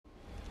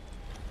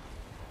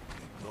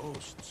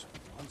ghosts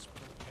once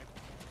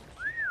protected.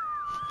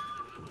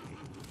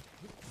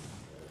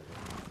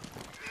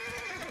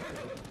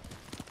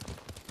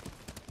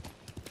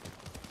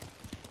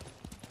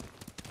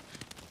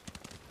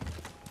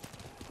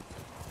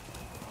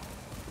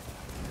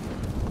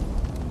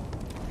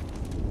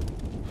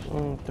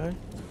 Okay.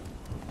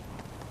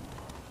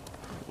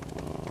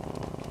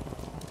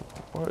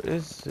 Where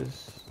is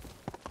this?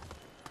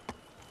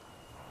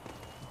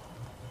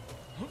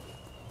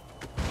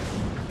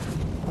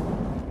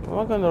 Am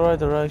I going in the right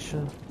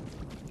direction?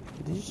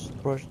 Did you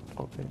just brush?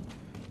 Okay.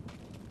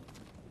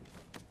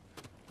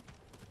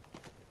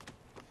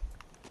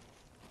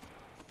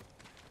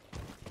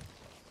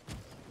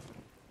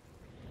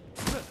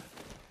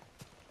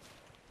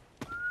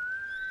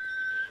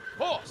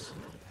 Horse!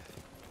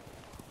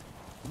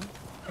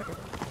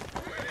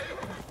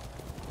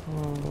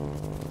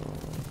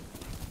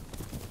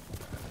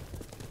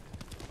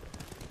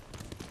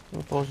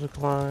 I'm supposed to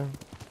climb.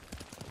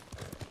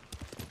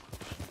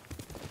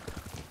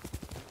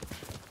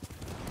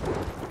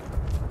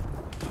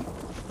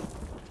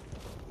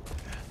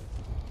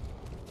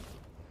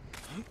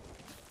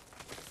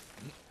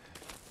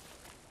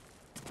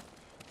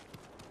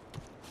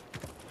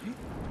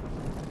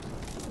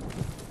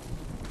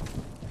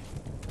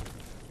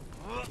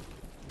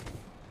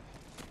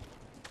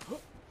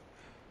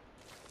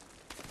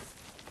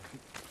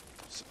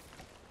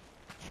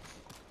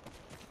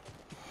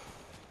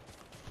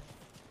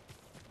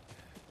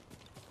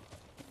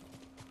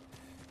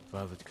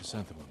 Violet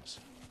chrysanthemums.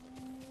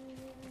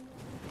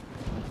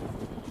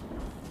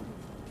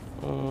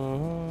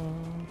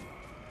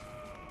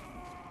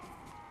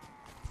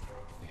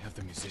 They have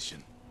the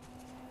musician.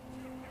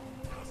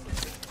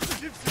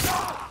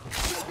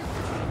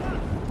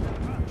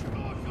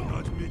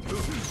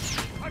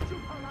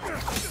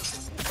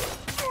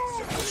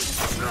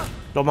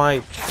 Toma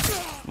aí.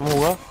 Vamos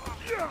lá.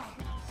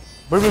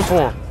 Bring me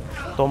for him.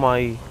 Toma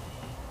aí.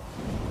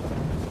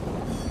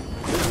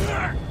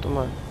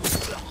 Toma aí.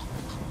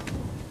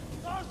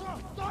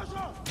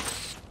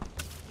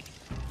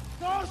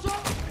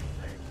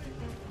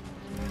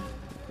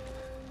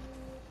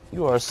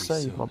 You are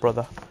safe, my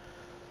brother.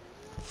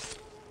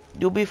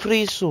 You'll be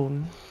free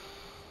soon.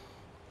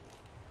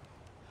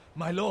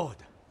 My lord,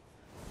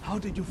 how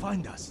did you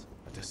find us?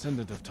 A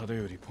descendant of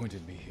Tadayori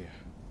pointed me here.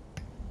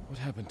 What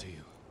happened to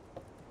you?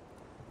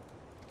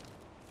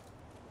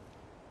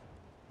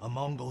 A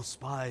Mongol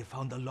spy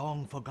found a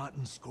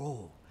long-forgotten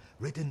scroll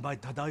written by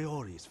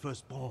Tadayori's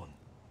firstborn.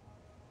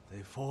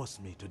 They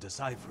forced me to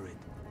decipher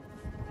it,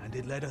 and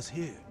it led us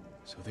here.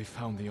 So they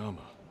found the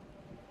armor.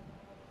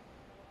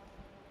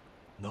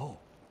 No,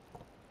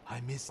 I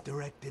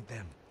misdirected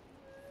them,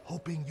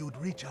 hoping you'd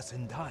reach us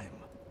in time.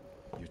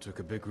 You took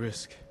a big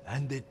risk.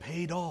 And it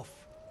paid off.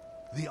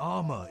 The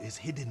armor is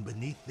hidden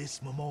beneath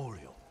this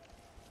memorial.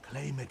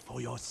 Claim it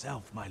for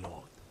yourself, my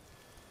lord.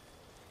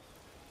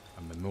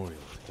 A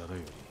memorial to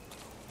Tadayori.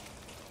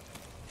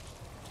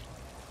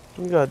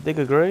 You gotta dig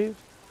a grave?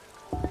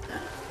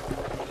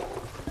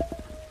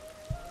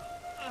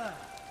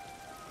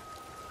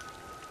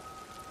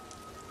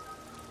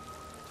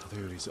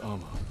 Tadayori's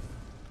armor.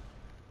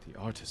 The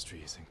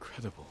artistry is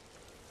incredible.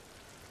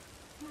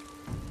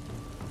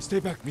 Stay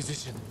back,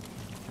 musician.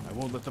 I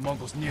won't let the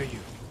Mongols near you.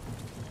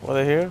 Are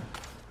they here?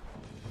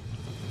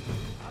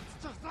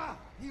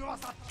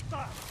 I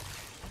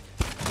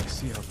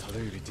see how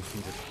Tadayori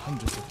defeated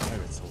hundreds of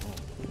pirates alone.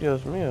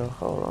 Dios mío,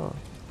 hold on.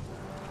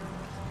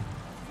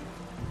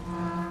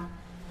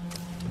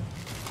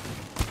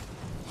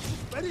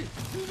 Ready?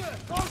 Who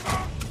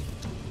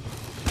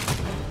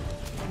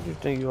do you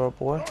think you are,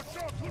 boy?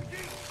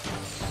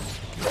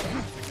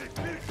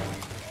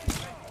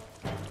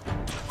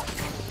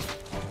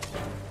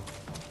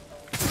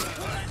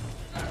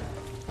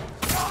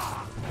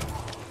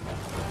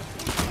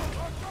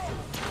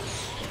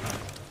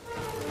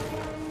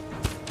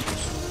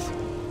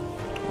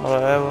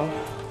 Whatever.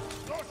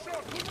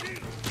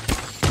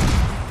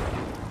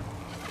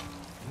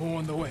 More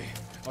on the way.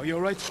 Are you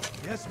alright?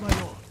 Yes, my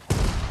lord.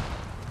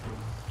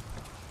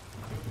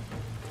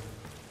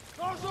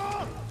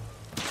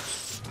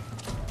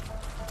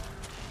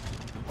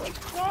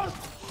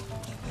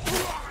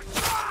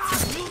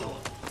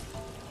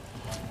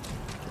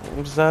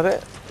 Is that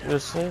it?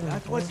 Just saying.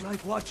 That was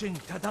like watching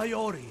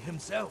Tadayori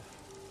himself.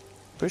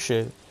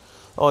 Appreciate it.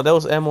 Oh, that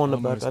was ammo on the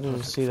Armor back. is I didn't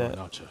perfect see for that. an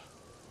archer.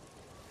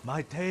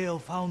 My tale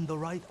found the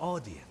right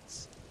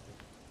audience.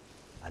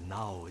 And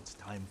now it's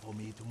time for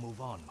me to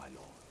move on, my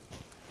lord.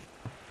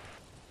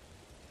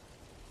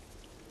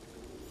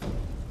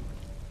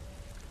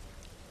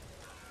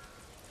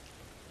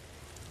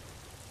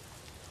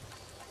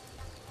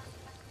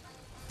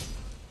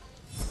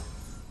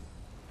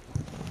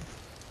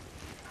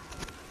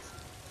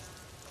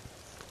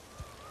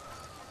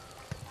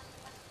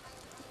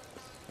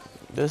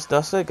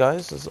 That's it,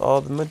 guys. That's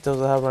all the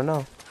midterms I have right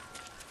now.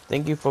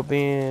 Thank you for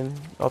being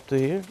up to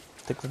here.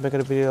 Thank you for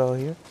making a video out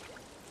here.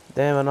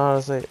 Damn, I know how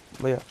to say it.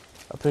 But yeah,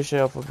 I appreciate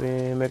y'all for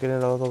making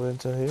it all the way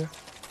until here.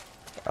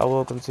 I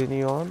will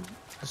continue on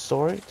the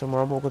story.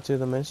 Tomorrow we'll continue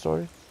the main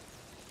story.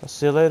 I'll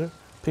see you later.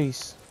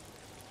 Peace.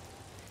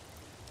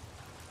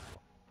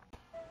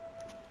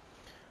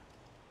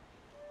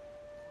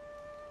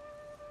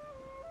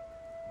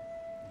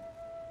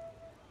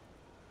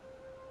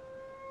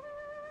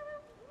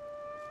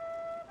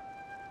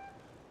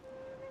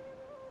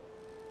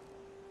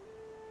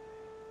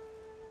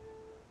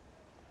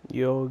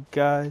 Yo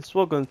guys,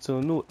 welcome to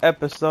a new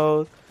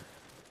episode.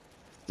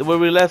 Where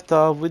we left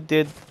off, we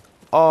did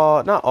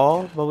not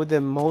all, but we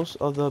did most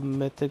of the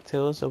mythic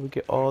tales, so we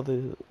get all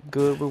the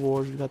good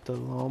rewards. We got the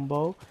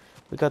longbow,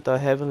 we got the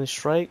heavenly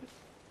strike,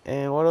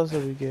 and what else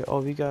did we get? Oh,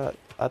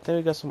 I think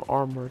we got some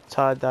armor,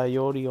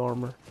 Tadayori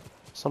armor,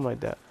 something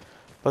like that.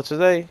 But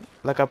today,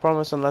 like I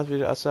promised in the last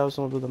video, I said I was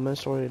gonna do the main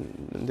story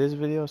in this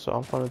video, so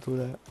I'm gonna do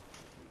that.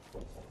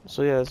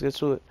 So yeah, let's get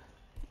to it.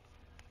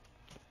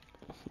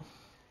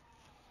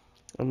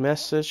 A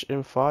message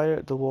in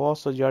fire, the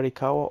walls of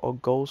Yarikawa are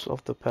ghosts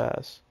of the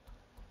past.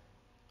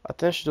 I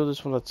think I should do this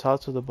from the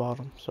top to the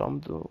bottom, so I'm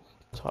gonna do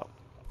top.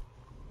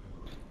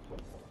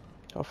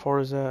 How far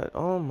is that?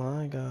 Oh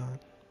my god.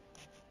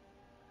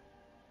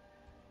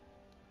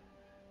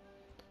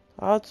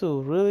 I have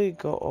to really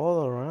go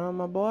all around,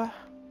 my boy?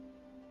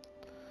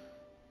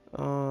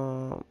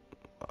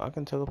 I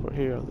can teleport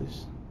here at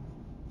least.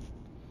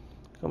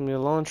 It's gonna be a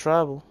long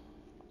travel.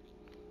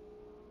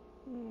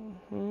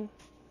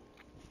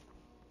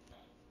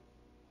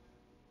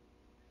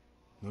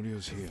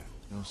 Norio's here.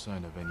 No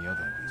sign of any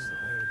other beast.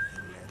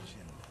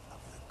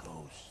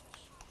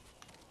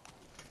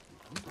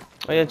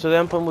 Oh yeah, today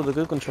I'm playing with a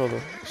good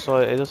controller, so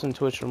it doesn't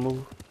twitch or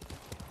move.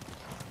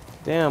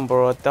 Damn,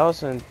 bro,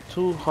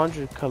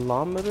 1,200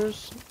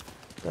 kilometers?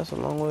 That's a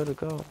long way to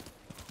go.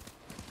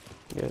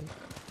 Yeah.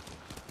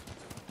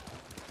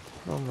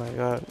 Oh my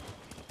god.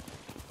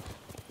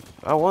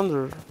 I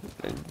wonder,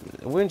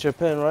 we're in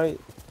Japan, right?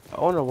 I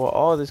wonder what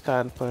all these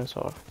kind of plants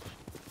are.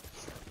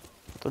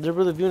 But they're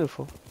really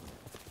beautiful.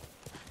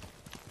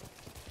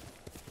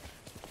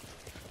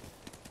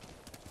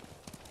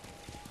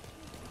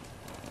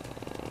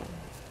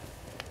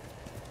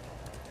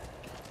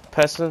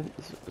 Peasant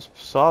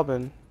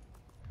sobbing.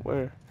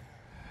 Where?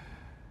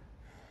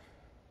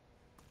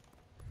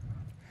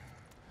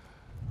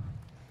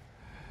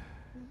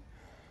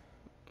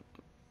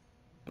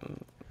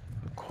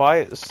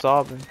 Quiet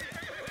sobbing.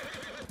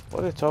 What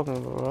are they talking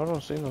about, bro? I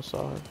don't see no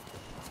sobbing.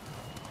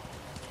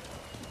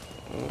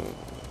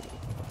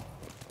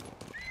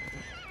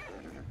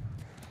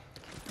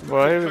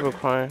 Bro, I hear people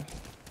crying.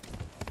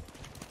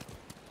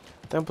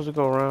 They're supposed to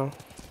go around.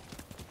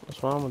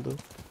 That's what I'm gonna do.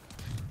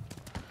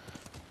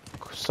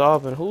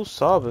 Sobbing. Who's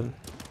sobbing?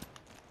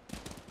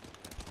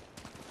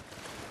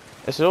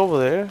 Is it over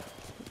there?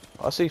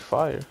 I see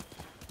fire.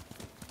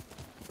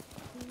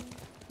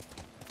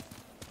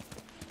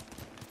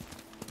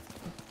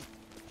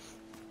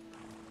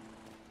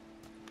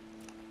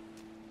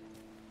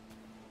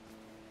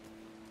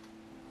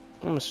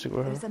 I'm gonna stick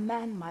with her. There's a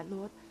man, my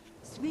lord,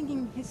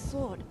 swinging his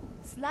sword,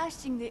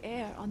 slashing the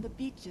air on the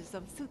beaches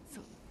of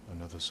Tsutsu.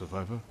 Another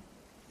survivor?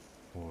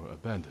 Or a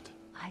bandit?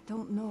 I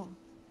don't know,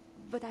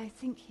 but I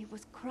think he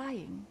was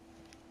crying.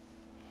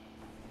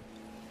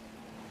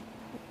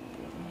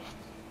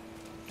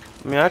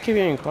 I mean, I keep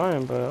hearing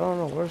crying, but I don't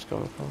know where it's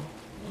coming from.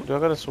 Do I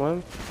gotta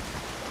swim?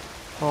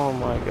 Oh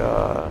my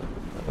god.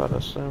 I gotta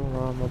swim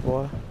around, my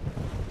boy.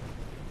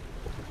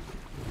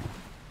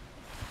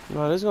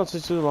 No, this is gonna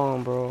take too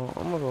long, bro.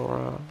 I'm gonna go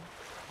around.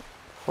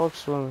 Fuck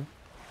swimming.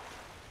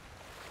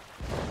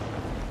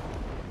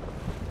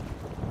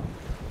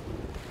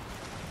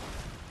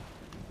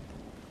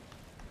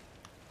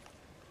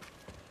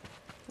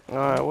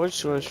 Alright,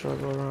 which way should I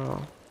go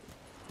around?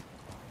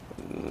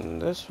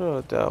 This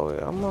road that way.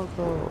 I'm gonna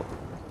go.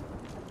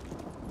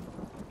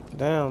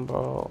 Damn,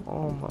 bro.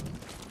 Oh my.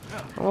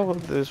 I'm gonna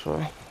go this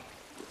way.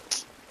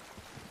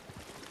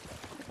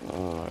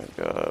 Oh my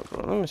god,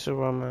 bro. Let me see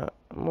where I'm at.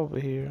 I'm over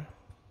here.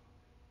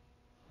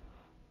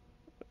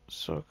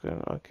 So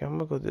good. Okay, I'm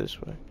gonna go this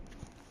way.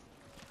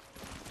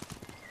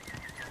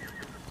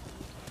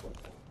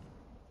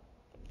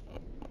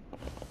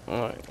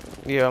 Alright.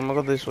 Yeah, I'm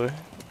gonna go this way.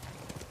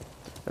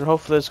 And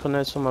hopefully it's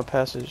connected to my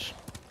passage.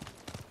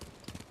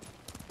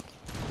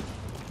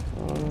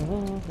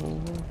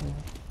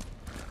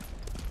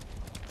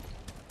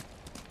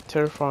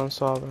 Terrifying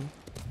sobbing.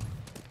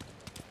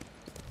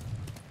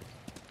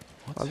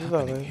 What's I'll do that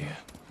happening later. here?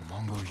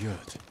 Mongol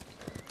yurt.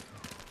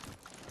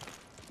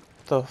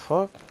 The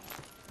fuck?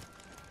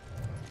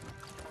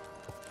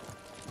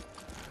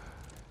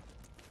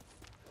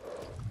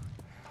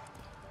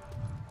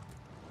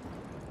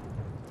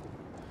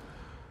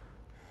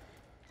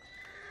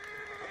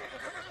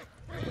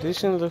 These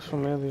things look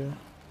familiar.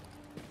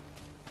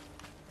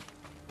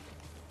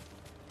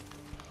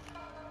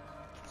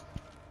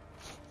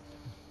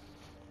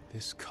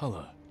 This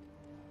color.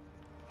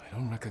 I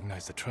don't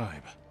recognize the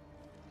tribe.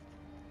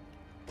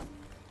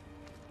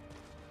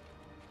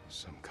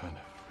 Some kind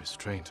of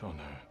restraint on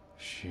her.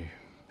 She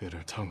bit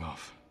her tongue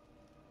off.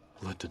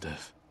 Bled to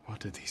death.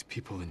 What did these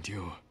people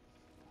endure?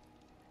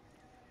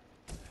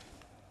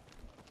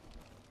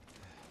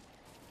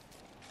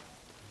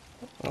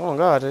 Oh my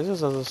god, this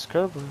is a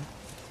scrubber.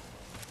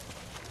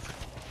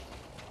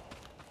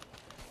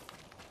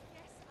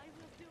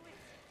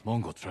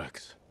 Mongol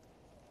tracks.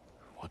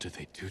 What did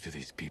they do to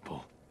these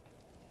people?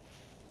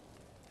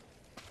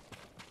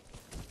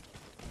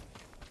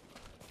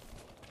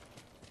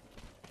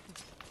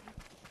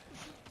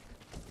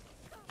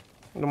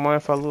 Don't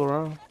mind if I look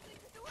around.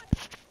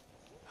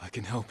 I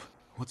can help.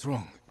 What's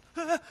wrong?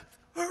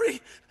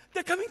 Hurry!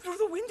 They're coming through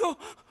the window!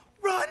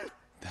 Run!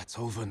 That's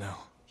over now.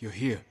 You're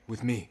here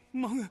with me.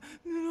 No.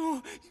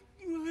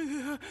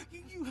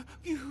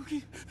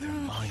 Their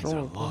minds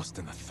are lost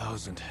in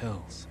 1,000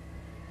 hells.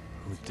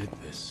 Who did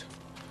this?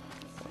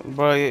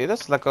 Bro, yeah,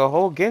 that's like a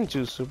whole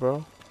genjutsu,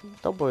 bro.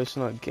 That boy's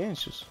not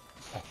genjutsu.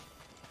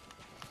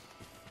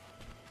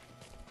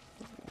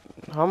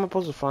 How am I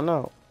supposed to find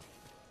out?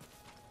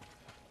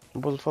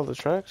 I'm supposed to follow the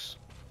tracks?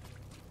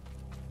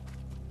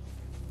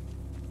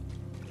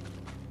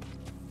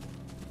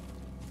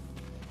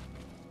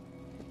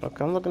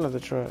 Okay, I'm looking at the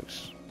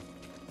tracks.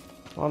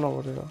 I don't know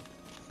where they are.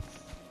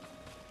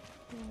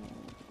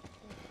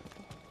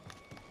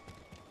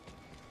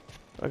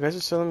 I guess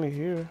it's telling me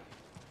here.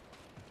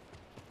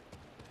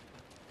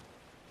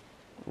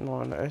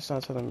 No, it's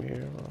not telling me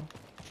here, bro.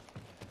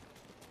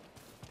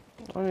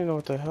 I don't even know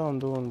what the hell I'm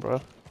doing, bro.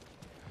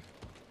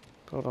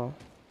 Hold on.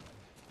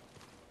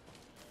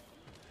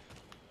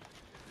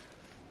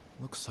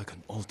 Looks like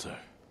an altar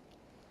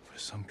for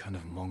some kind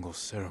of Mongol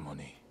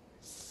ceremony.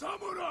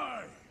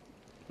 Samurai!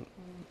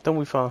 Then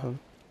we found him.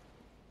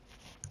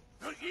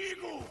 The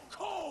eagle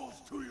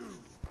calls to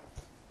you!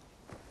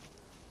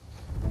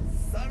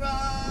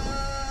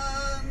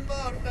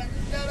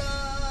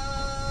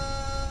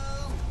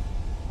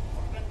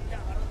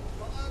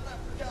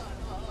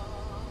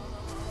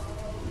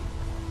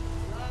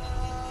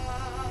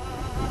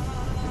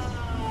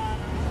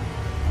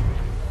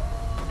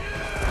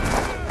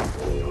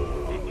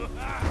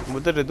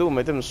 What did it do?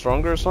 Make them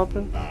stronger or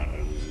something?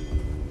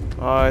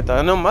 Alright,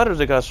 I know matter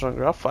they got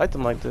stronger. I'll fight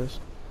them like this.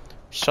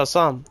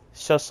 Shazam.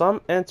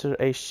 Shazam enter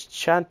a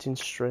chanting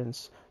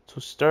strings to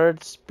stir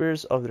the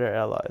spirits of their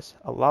allies,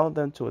 allowing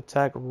them to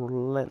attack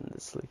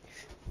relentlessly.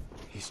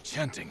 He's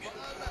chanting,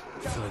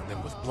 filling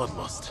them with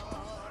bloodlust.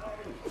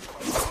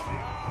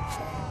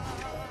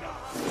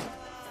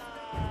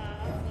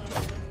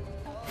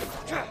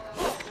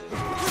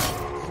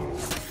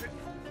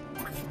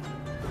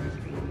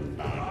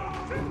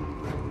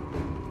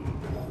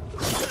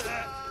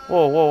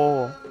 Whoa, whoa, whoa,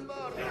 whoa.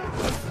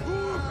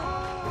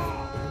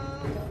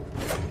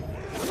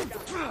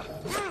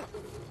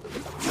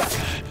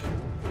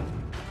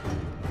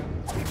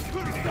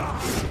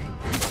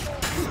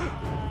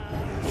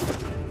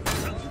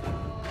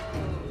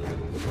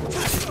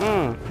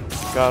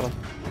 Got him.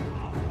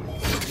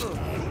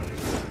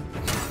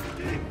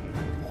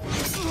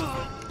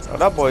 Oh,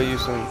 that boy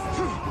using.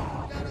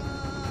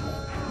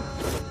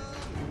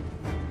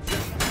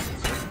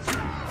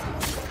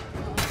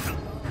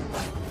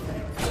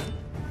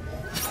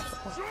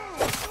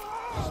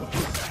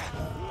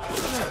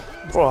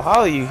 Bro, how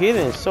are you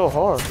hitting it so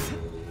hard?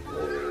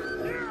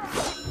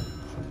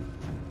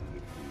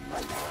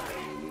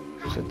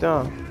 Sit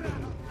down.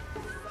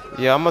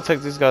 Yeah, I'm gonna take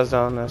these guys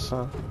down next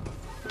time.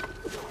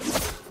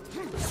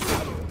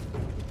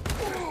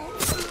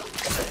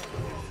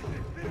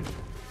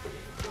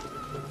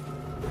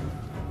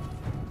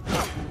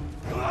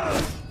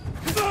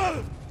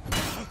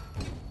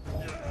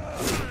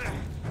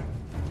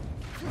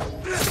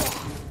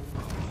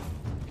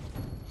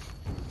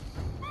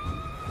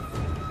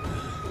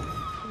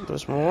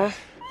 There's more?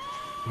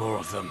 More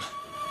of them.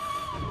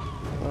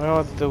 I don't know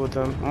what to do with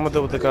them. I'm gonna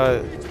deal with the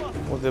guy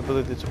with the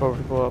ability to power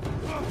people up.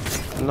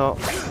 No.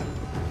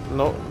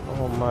 No.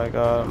 Oh my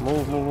god.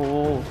 Move, move, move,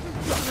 move.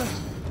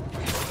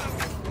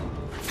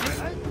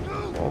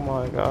 Oh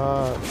my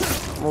god.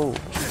 Move.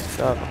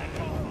 Got him.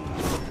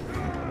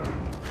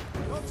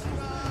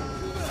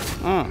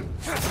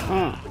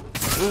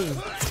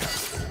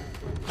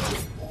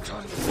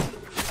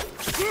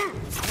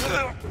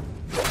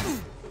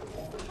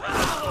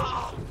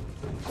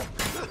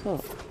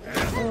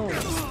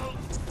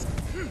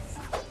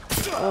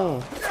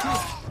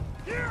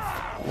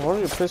 Why are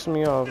you pissing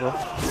me off, bro?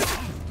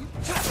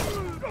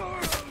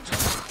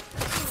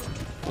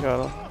 Got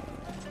him.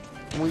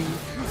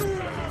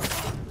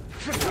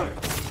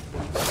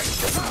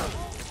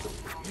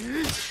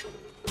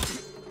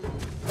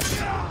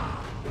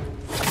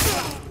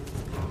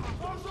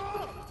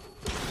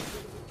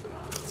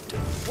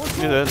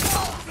 You dead.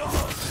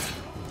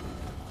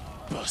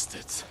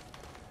 Bastards.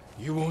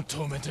 You won't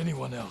torment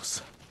anyone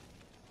else.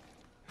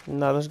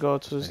 Now let's go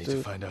to I this need to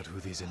dude. find out who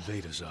these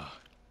invaders are.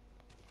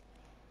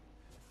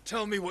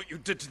 Tell me what you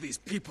did to these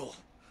people.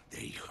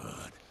 They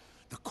heard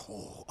the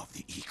call of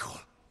the eagle.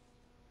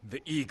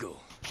 The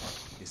Eagle.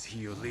 Is he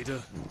your leader?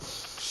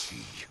 She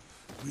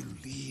will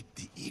lead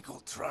the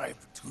eagle tribe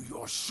to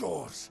your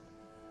shores,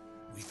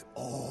 with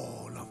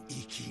all of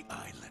Iki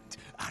Island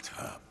at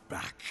her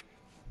back.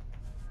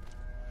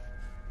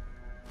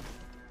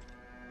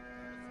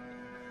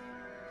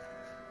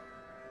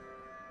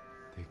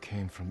 They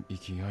came from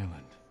Iki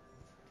Island.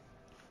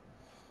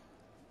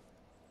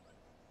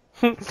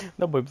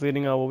 That boy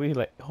bleeding out over here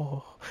like,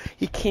 oh,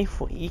 he came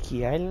from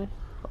Iki Island?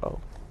 Oh.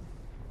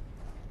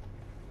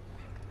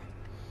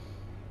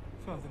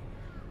 Father.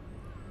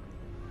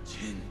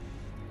 Jin.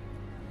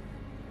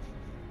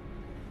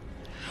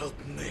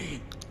 Help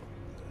me.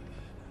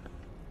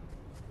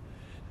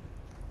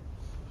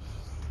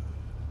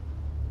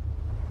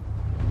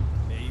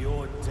 May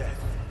your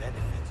death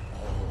benefit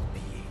all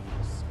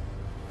beings.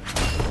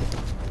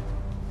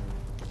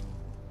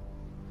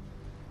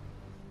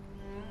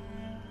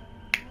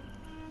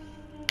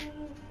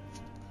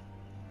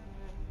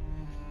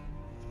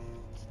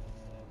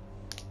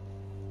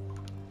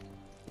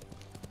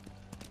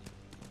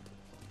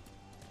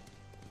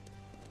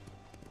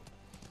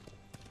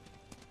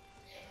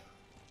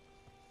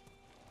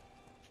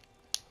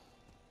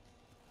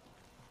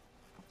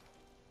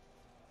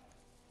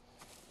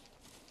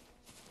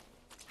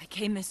 I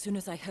came as soon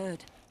as I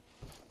heard.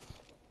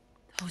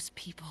 Those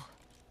people.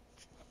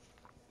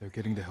 They're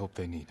getting the help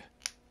they need.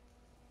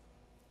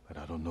 But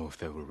I don't know if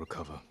they will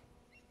recover.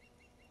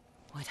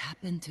 What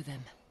happened to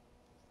them?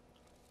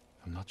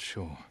 I'm not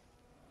sure.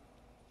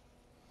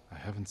 I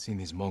haven't seen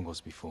these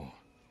Mongols before.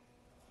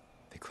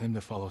 They claim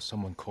to follow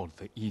someone called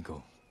the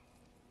Eagle.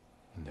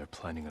 And they're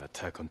planning an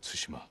attack on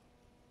Tsushima.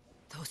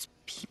 Those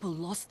people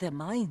lost their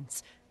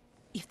minds.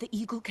 If the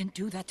Eagle can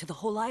do that to the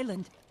whole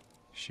island...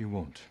 She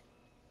won't.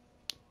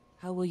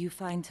 How will you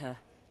find her?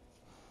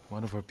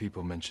 One of our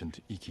people mentioned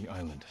Iki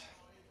Island.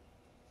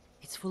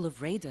 It's full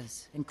of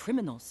raiders and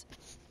criminals.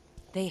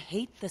 They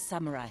hate the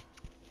samurai.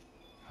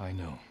 I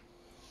know.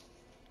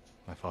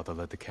 My father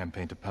led the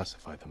campaign to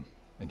pacify them,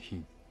 and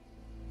he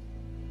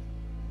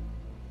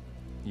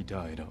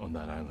died on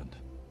that island.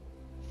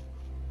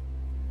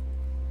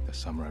 The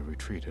samurai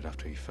retreated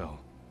after he fell.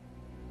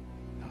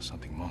 Now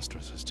something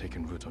monstrous has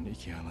taken root on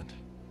Iki Island.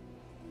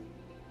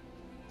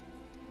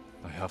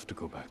 I have to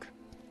go back.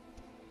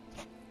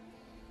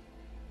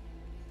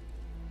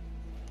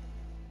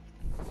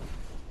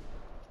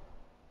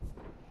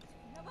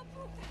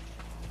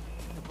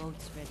 The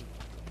boat's ready.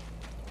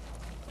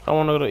 I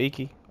want to go to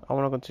Iki. I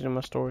want to continue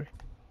my story.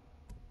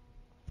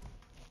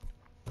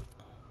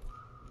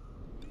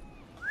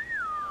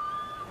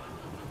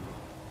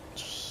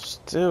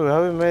 Still, we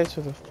haven't made it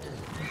to the...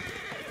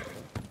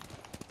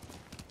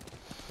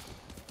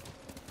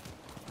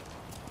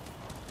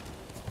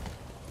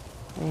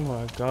 Oh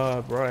my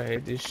god, bro, I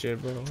hate this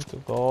shit, bro. I have to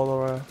go all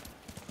around.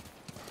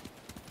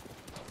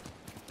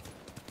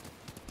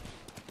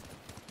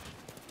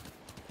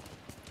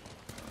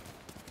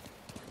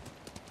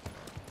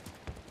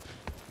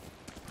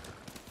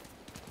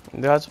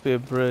 There has to be a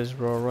bridge,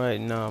 bro,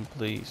 right now,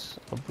 please.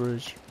 A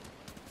bridge.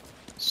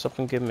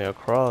 Something get me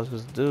across,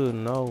 cause dude,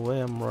 no way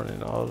I'm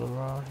running all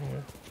around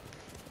here.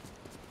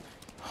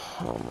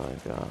 Oh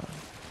my god.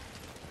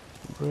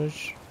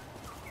 Bridge.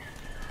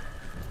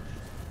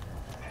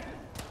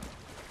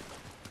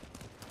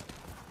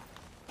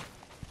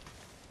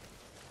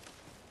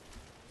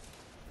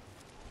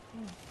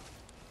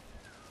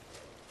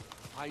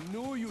 I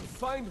knew you'd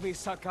find me,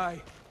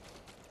 Sakai.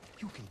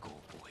 You can go,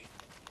 boy.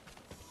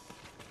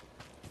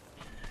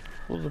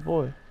 Who's the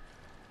boy?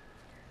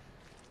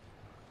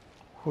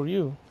 Who are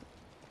you?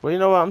 Well, you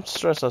know what? I'm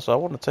stressed out, so I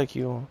want to take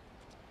you on.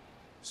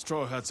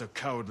 Straw Hats are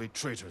cowardly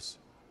traitors.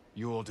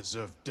 You all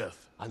deserve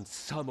death. And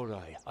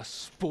samurai are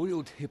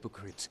spoiled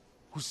hypocrites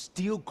who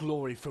steal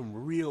glory from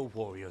real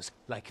warriors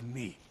like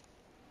me.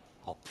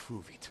 I'll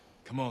prove it.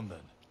 Come on, then.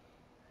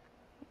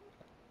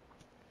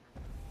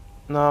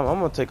 Nah, I'm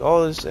gonna take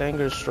all this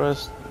anger,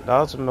 stress,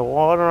 doubts, and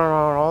all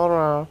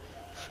around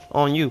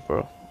on you,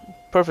 bro.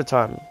 Perfect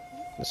timing.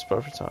 It's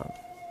perfect time.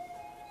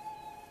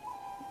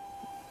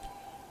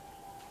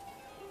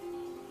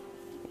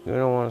 You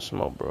don't want to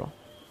smoke, bro.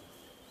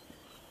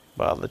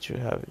 But I'll let you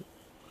have it.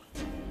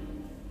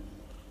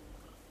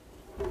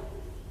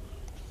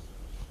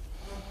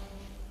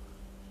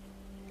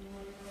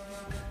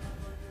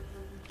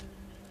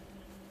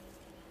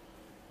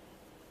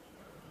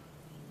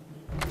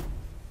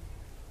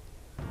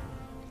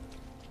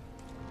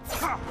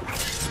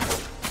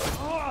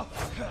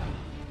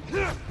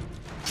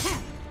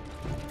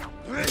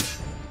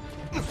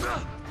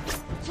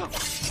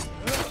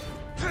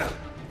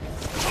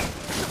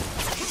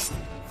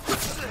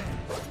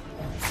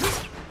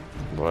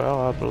 Boy,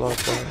 I'll have a lot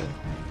of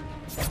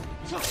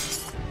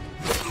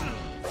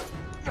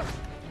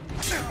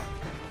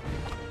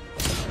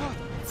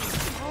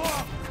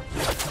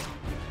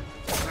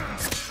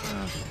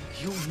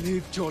You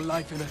lived your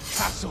life in a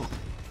castle.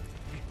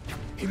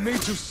 It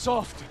made you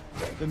soft.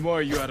 Then why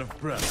are you out of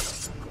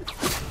breath?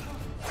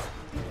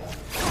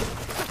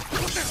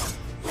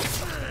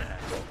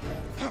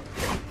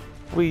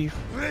 weave.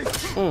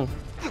 Ooh.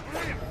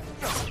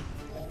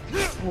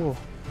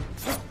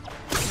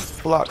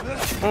 Block.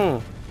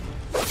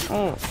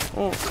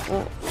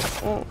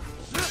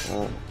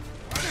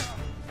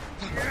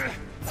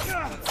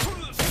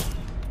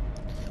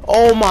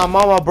 Oh my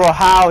mama, bro,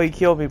 how he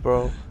killed me,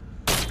 bro.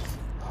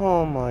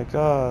 Oh my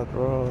god,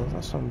 bro.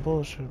 That's some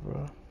bullshit,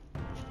 bro.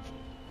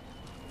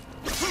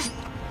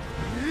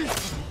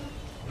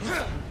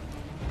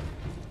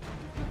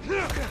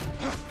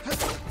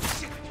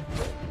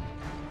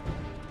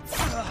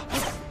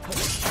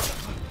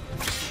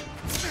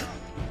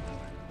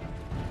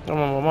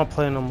 I'm not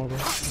playing no more, bro.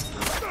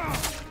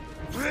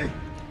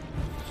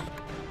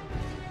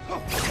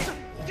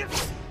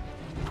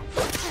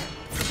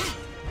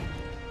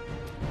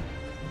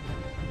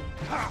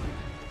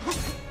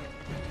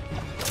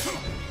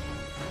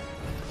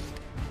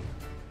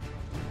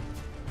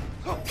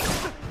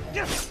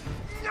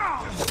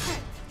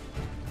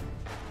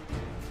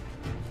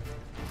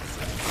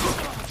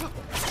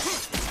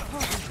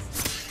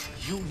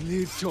 You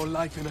lived your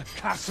life in a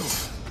castle.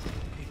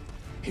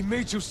 He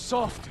made you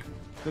soft.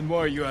 Then why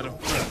are you out of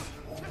breath?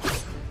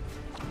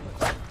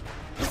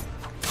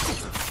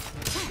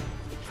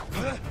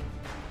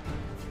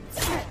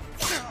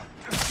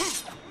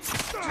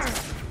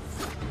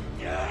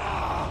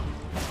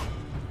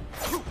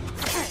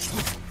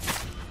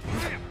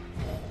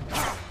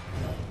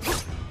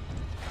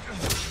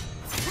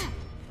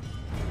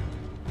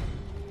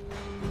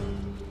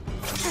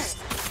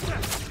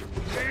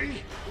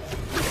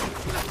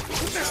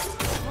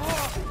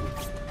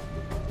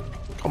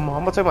 Come on,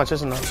 I'm gonna take my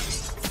chisel now.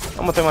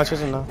 I'm gonna take my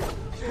chisel now.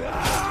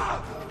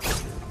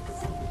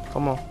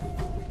 Come on.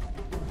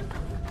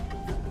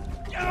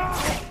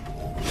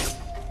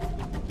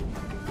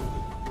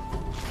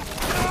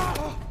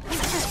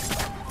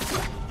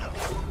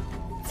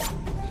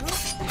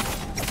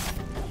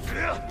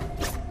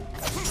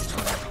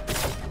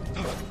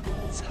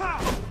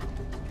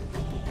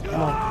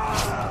 Come on.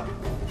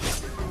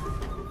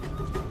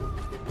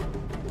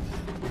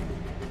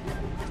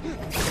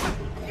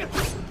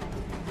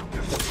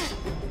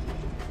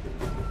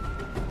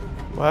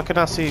 Well, I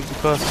cannot see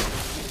because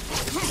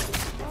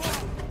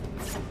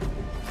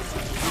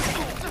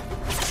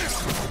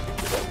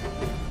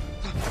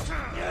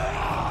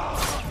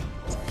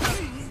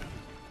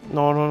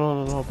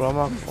no, bro. I'm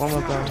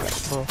not down,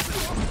 bro.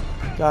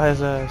 Got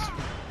his ass.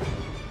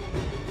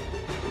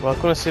 Bro, I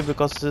couldn't see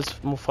because this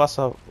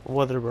Mufasa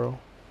weather, bro.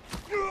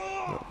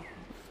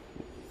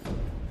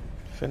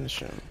 Finish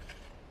him.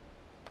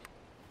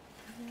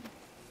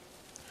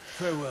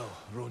 Farewell,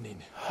 Ronin.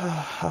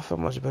 I feel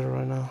much better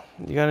right now.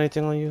 You got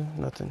anything on you?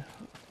 Nothing.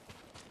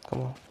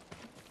 Come on.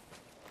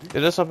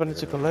 Is there something that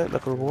you collect,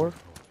 like a reward?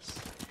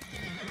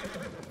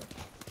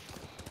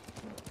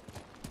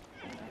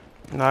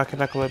 No, I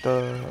cannot collect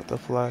the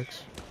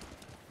flags.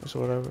 It's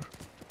whatever.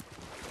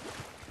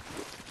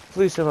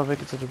 Please tell me I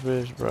make it to the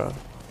bridge, bro.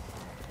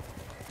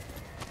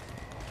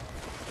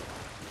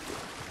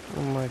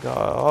 Oh my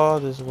god, all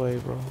this way,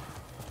 bro.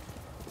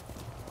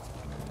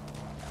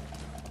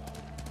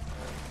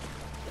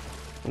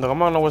 Look, I'm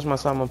not gonna waste my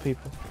time on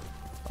people.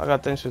 I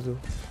got things to do.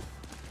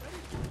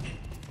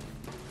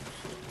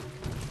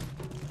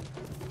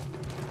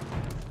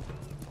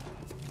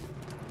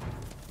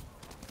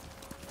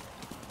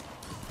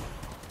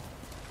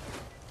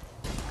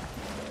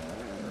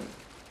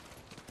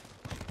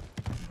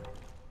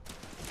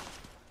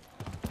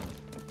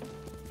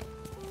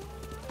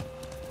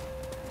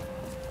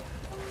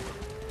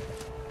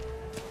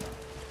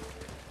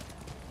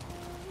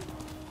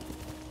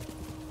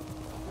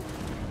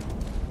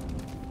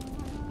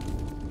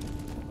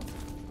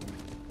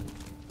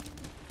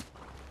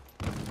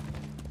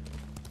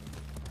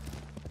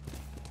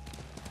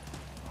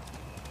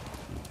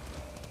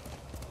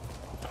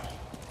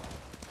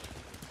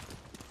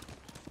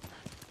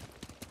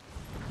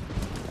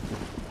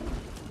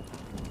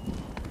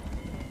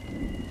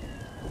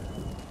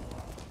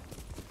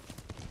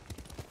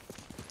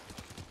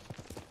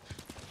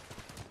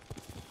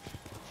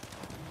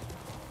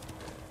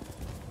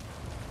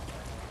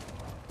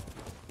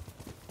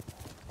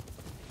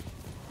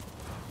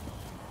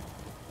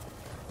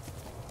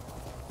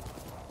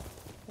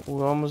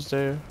 We're almost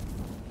there.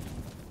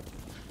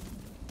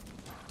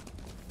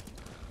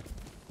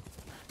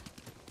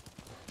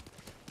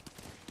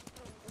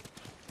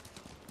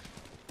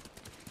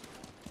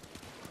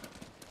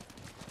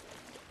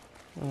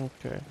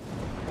 Okay.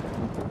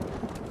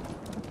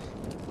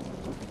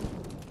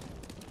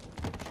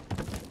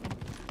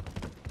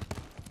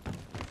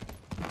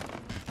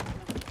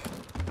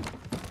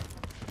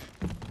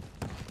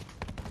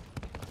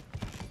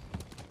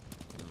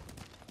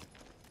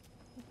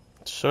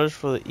 Search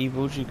for the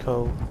Ibuchi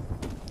code.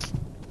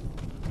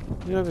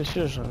 You have a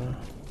shit on there.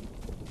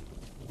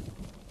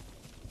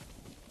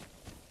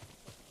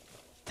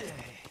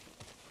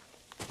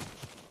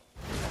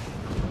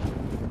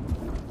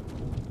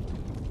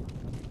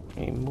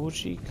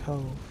 Ibuchi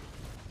code.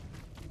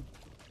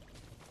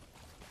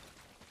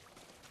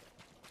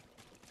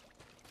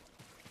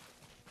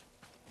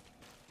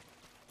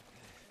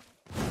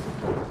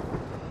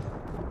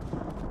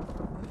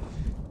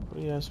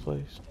 Pretty ass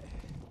place.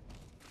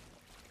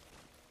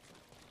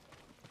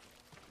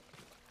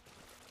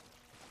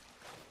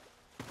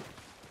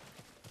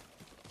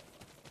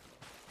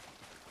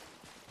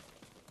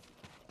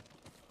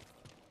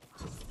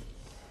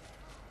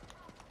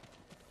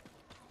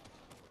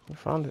 We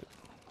found it.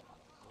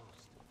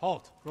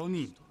 Halt,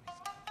 Ronin.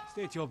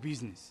 State your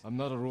business. I'm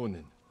not a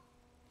Ronin.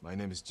 My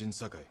name is Jin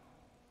Sakai.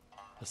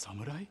 A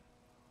samurai?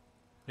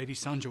 Lady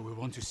Sanjo will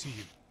want to see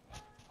you.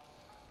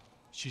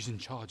 She's in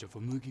charge of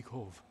Umugi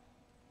Cove.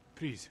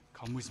 Please,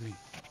 come with me.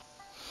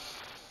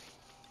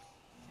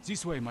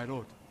 This way, my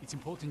lord. It's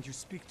important you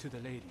speak to the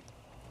lady.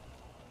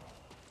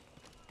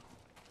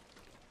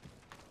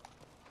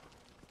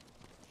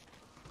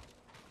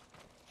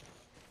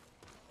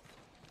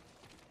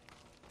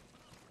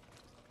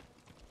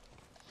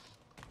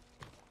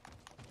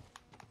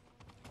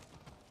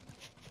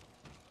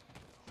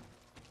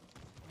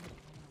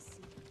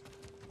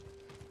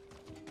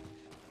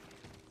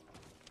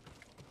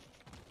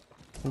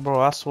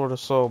 Bro, I swear to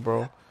soul,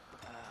 bro.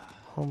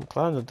 I'm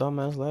climbing the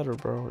dumbass ladder,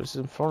 bro. It's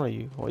in front of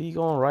you. Why you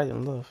going right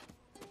and left?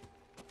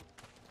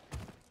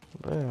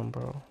 Damn,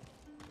 bro.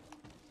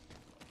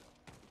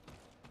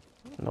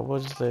 Now,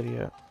 where's this lady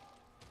at?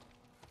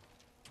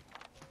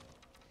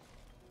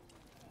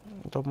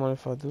 Don't mind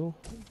if I do.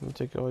 Let me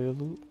take all your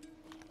loot.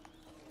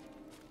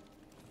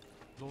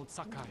 Lord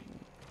Sakai,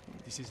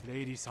 this is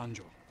Lady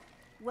Sanjo.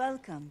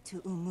 Welcome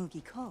to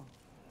Umugi Cove.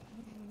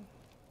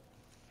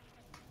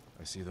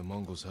 I see the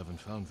Mongols haven't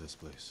found this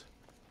place.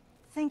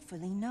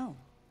 Thankfully, no.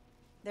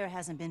 There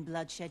hasn't been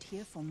bloodshed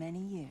here for many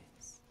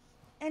years.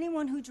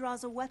 Anyone who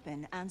draws a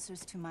weapon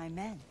answers to my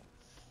men.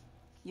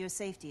 Your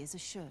safety is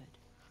assured,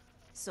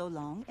 so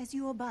long as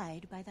you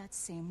abide by that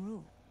same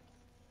rule.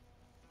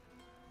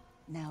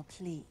 Now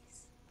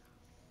please,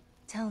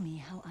 tell me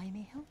how I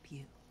may help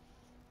you.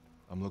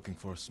 I'm looking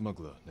for a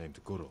smuggler named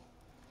Goro.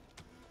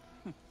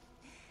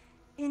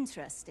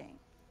 Interesting.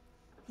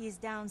 He's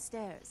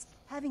downstairs,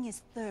 having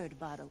his third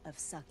bottle of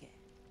sake.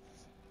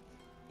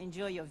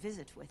 Enjoy your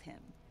visit with him.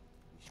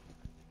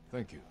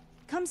 Thank you.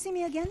 Come see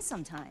me again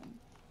sometime.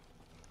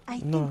 I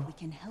No. think we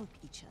can help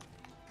each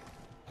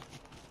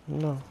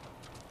other. No.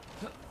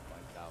 Except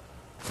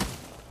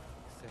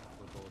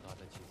for Lord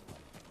Adachi's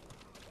wife.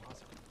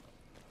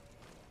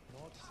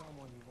 Not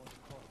someone you want to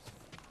cross.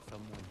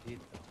 Someone did,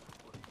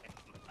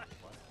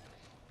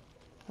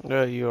 though.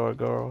 There you are,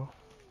 girl.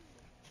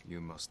 You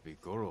must be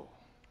Goro.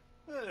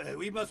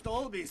 We must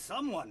all be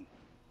someone.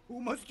 Who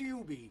must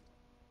you be?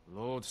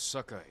 Lord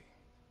Sakai.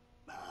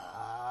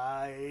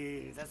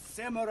 Aye, the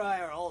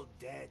samurai are all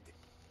dead.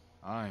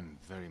 I'm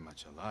very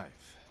much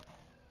alive.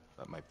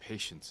 But my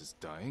patience is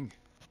dying.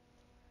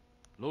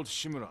 Lord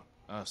Shimura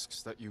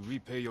asks that you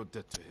repay your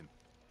debt to him.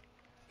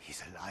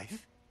 He's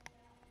alive?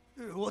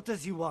 What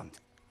does he want?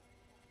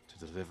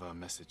 To deliver a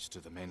message to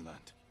the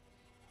mainland.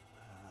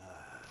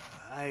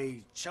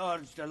 I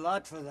charged a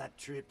lot for that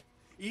trip,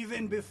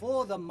 even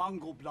before the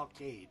Mongol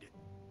blockade.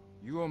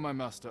 You owe my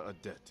master a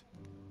debt.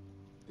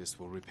 This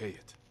will repay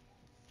it.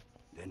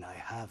 Then I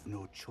have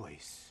no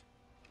choice.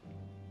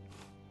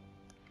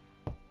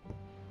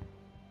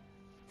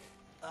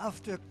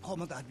 After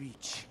Komoda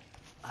Beach,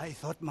 I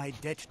thought my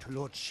debt to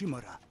Lord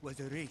Shimura was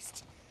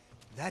erased.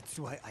 That's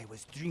why I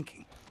was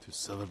drinking. To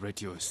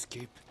celebrate your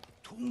escape?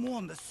 To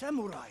mourn the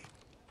samurai.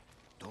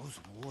 Those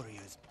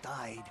warriors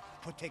died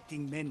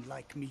protecting men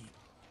like me.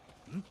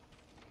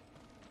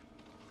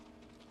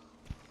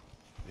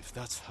 If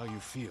that's how you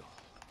feel,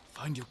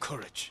 find your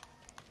courage.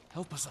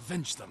 Help us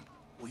avenge them.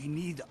 We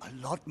need a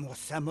lot more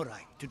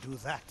samurai to do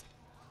that.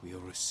 We'll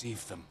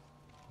receive them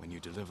when you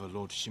deliver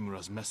Lord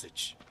Shimura's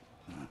message.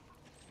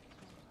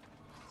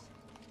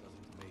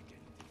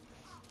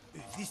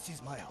 This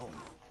is my home.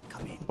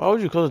 Come in. Why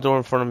would you close the door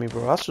in front of me,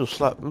 bro? I should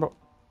slap, bro.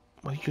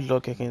 Why you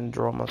look? I can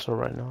draw myself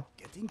right now.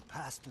 Getting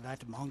past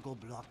that Mongol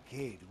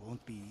blockade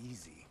won't be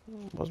easy.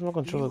 What's my Do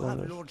controller you doing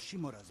have this? Lord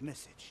Shimura's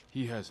message?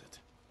 He has it.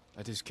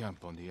 At his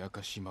camp on the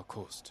Akashima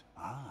coast.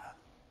 Ah,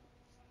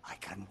 I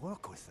can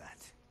work with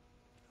that.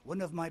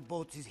 One of my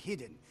boats is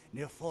hidden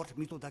near Fort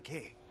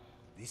Mitodake.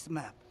 This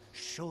map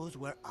shows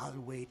where I'll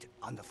wait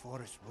on the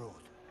forest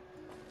road.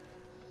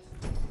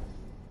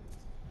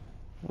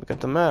 We got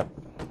the map.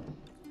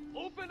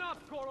 Open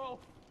up, Goro!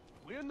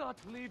 We're not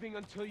leaving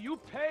until you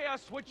pay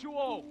us what you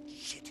owe!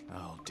 Shit.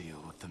 I'll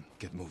deal with them.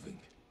 Get moving.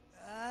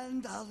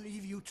 And I'll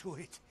leave you to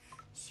it.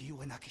 See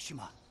you in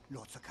Akishima,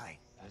 Lord Sakai.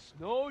 There's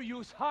no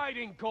use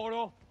hiding,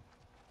 Goro!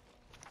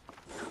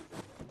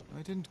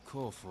 I didn't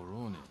call for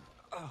Ronin.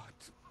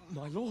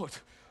 My lord,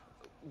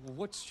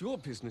 what's your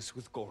business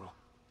with Goro?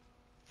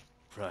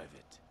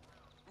 Private.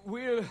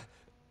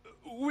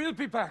 We'll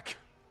be back.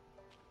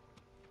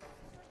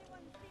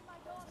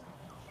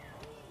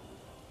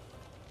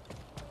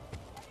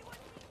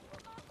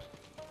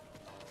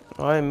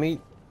 I meet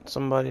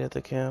somebody at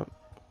the camp.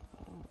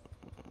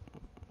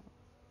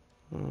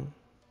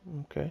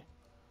 Okay.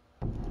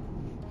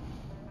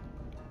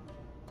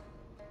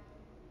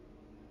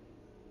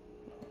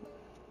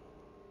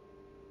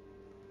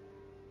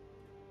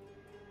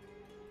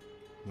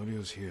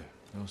 Norio's here.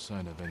 No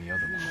sign of any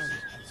other monsters.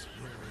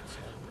 Spirits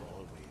have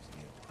always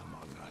lived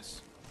among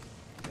us.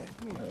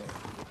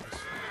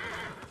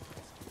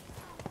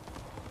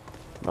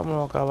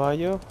 Vámonos,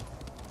 caballo.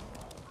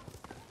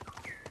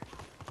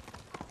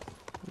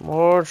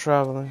 More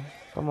traveling.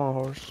 Come on,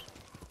 horse.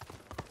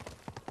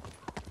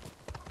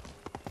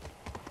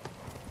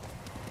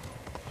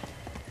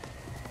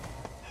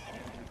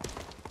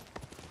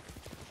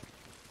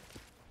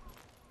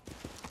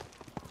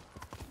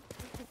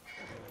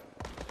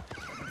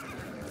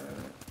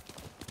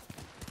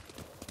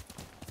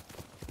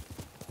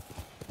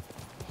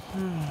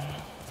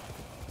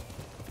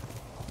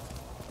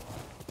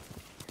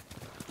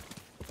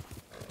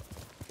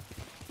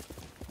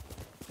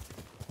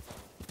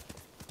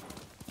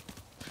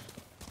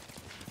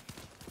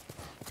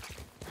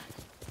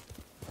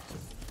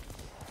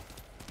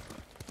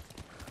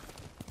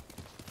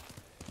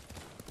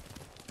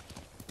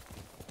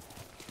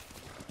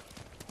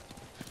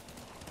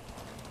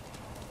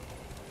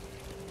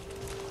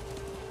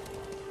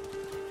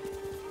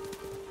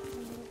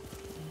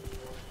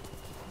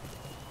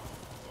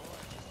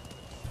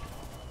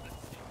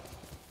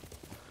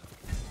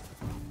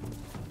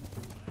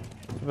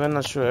 You better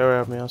not shoot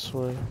arrow at me, I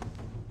swear.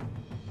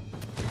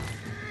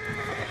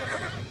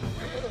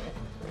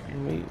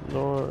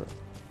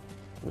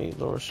 Meet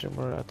Lord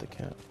Shimmer at the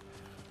camp.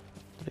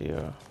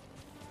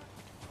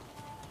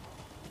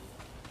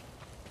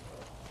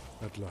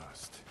 At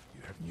last,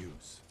 you have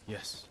news.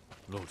 Yes,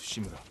 Lord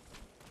Shimura.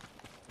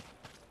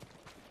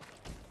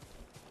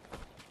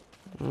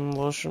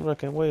 Lord Shimmer, I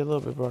can wait a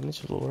little bit, bro. I need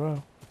you to look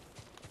around.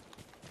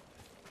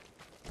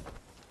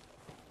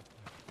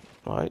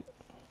 Alright.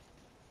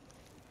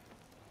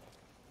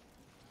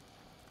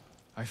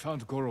 I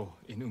found Goro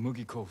in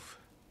Umugi Cove.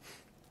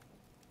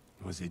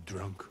 Was he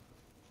drunk?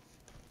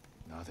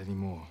 Not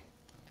anymore.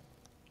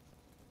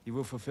 He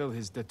will fulfill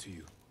his debt to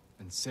you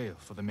and sail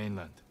for the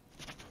mainland.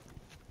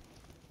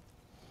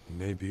 He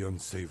may be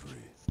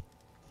unsavory,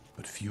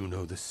 but few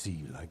know the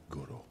sea like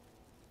Goro.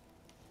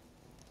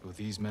 Will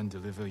these men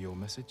deliver your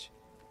message?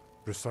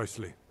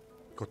 Precisely.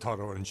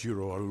 Kotaro and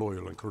Jiro are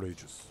loyal and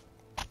courageous.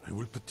 I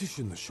will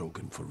petition the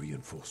Shogun for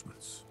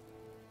reinforcements.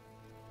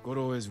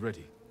 Goro is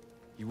ready.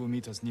 He will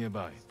meet us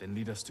nearby, then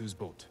lead us to his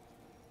boat.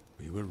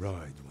 We will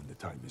ride when the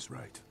time is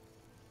right.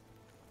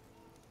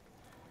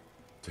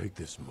 Take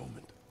this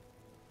moment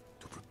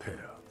to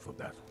prepare for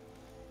battle.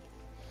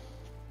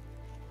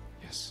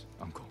 Yes,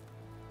 Uncle.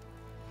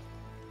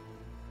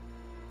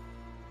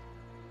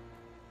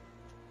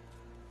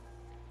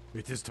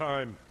 It is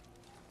time.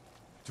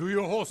 To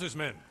your horses,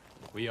 men.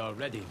 We are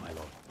ready, my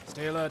lord.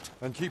 Stay alert.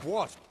 And keep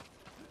watch.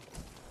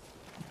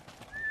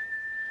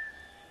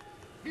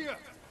 Here!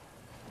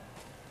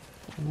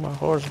 My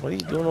horse, what are you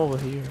doing over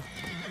here?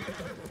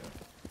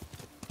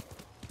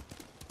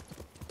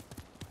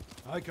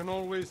 I can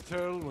always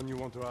tell when you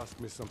want to ask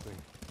me something.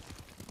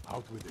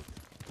 Out with it.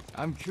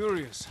 I'm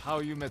curious how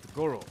you met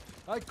Goro.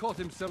 I caught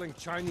him selling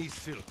Chinese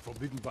silk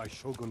forbidden by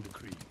Shogun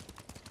decree.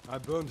 I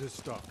burned his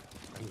stock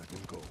and let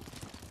him go.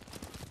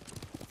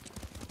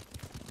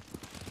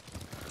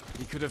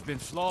 He could have been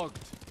flogged,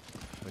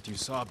 but you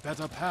saw a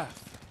better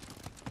path.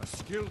 A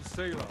skilled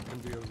sailor can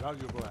be a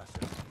valuable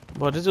asset.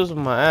 Bro, this was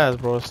my ass,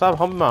 bro. Stop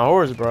humping my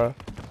horse, bro.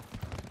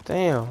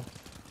 Damn.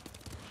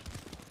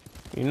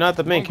 You're not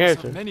the main Mongols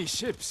character. have many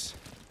ships.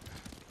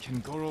 Can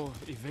Goro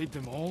evade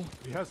them all?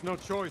 He has no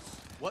choice.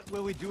 What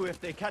will we do if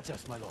they catch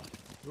us, my lord?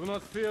 Do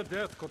not fear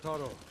death,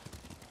 Kotaro.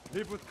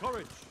 Live with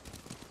courage.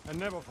 And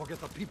never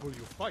forget the people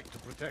you fight to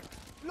protect.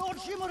 Lord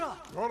Shimura!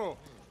 Goro,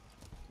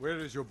 where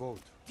is your boat?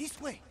 This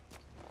way.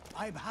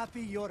 I'm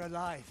happy you're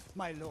alive,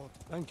 my lord.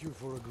 Thank you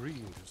for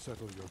agreeing to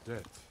settle your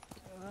debt.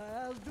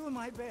 I'll do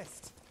my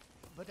best.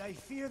 But I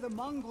fear the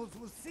Mongols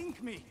will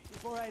sink me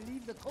before I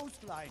leave the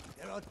coastline.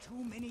 There are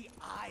too many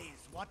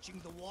eyes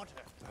watching the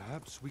water.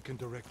 Perhaps we can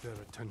direct their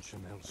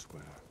attention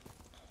elsewhere.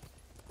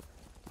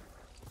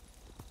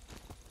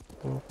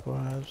 Or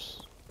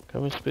perhaps.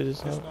 Can we spit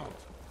this out? Dismount.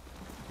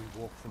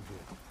 We walk from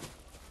here.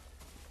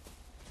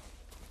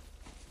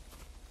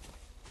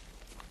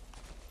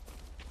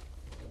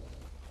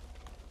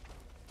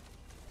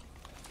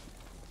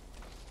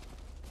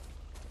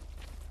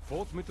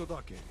 Fort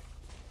Mitodake.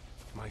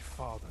 My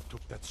father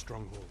took that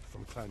stronghold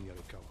from Clan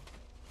Yarikawa.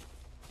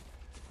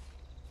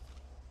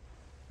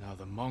 Now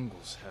the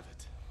Mongols have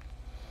it.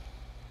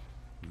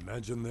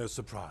 Imagine their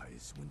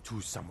surprise when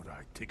two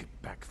samurai take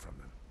it back from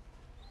them.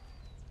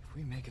 If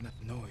we make enough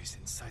noise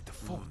inside the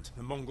fort...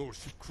 The Mongol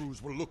ship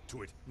crews will look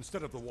to it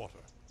instead of the water.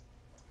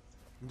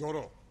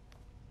 Goro,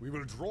 we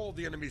will draw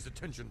the enemy's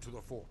attention to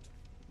the fort.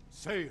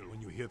 Sail when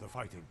you hear the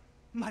fighting.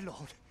 My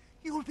lord,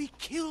 you'll be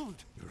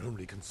killed. Your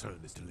only concern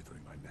is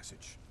delivering my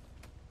message.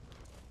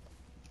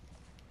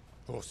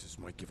 Horses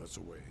might give us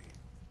away.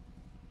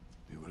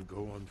 We will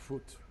go on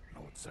foot,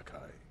 Lord Sakai.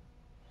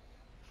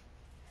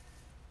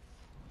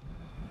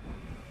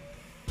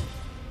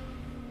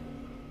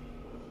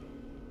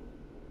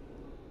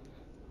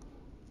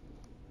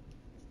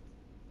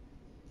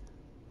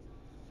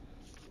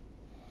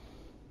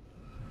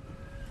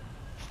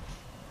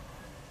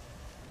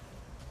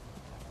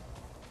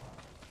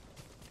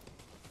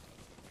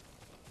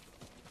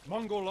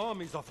 Mongol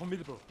armies are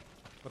formidable,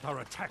 but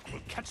our attack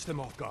will catch them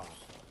off guard.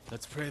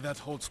 Let's pray that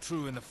holds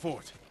true in the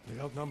fort. They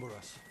outnumber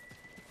us,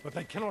 but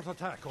they cannot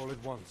attack all at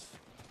once.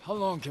 How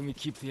long can we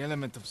keep the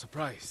element of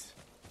surprise?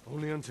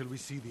 Only until we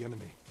see the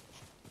enemy.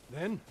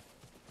 Then,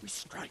 we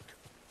strike.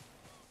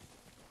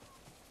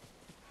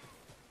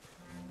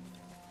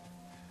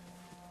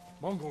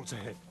 Mongols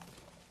ahead.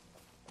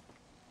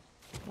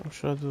 What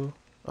should I do?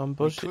 We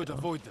Ambush could it.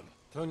 avoid them.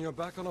 Turn your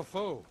back on a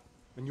foe,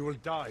 and you will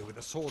die with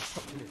a sword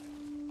stuck in it.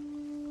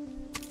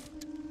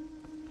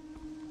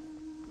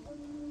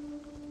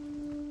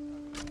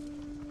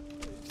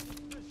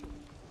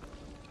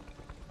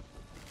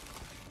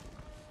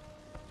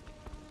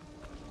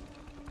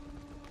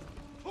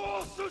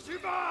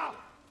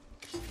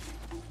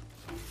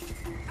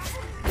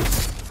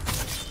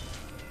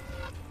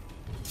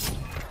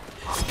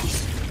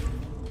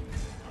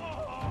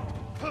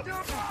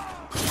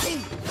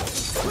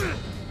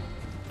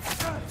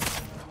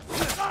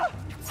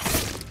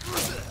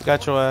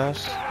 got your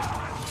ass.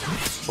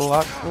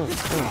 Block.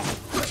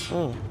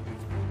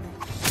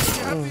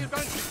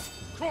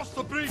 Cross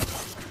the bridge.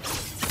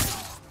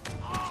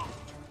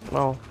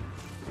 No.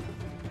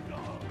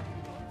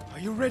 Are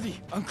you ready,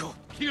 Uncle?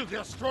 Kill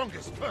their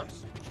strongest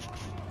first.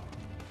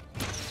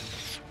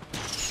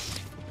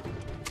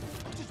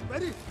 Just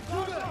ready?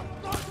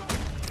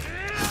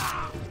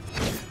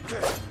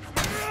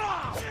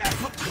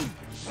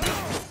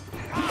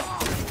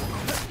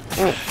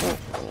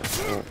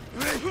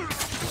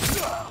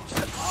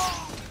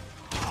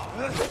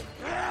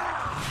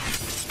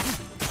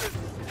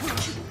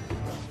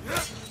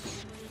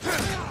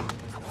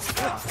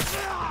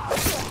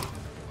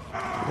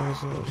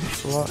 There's a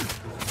block.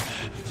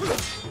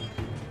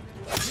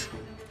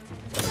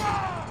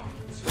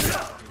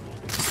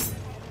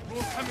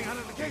 More coming out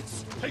of the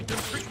gates. Take them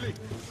quickly.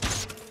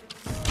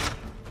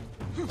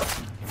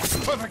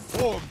 Perfect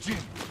form, Jin.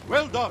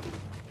 Well done.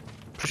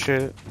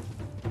 Appreciate it.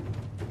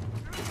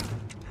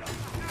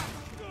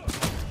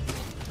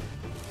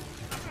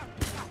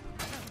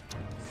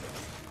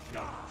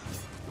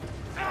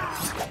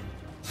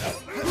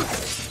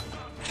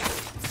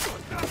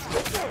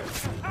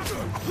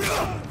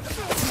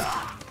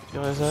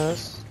 Kill his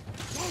ass.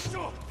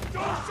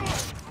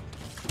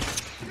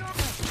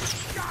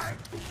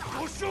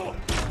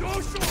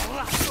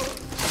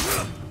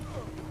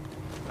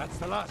 That's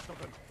the last of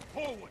them.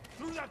 Forward,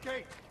 through that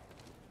gate.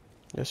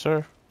 Yes,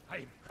 sir.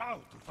 I'm proud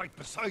to fight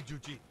beside you,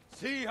 Jin.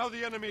 See how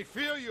the enemy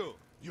fear you.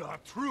 You are a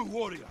true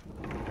warrior.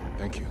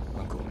 Thank you,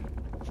 Uncle.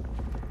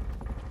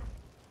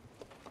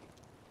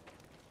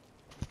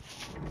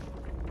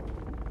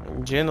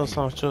 Jin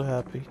sounds too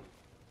happy.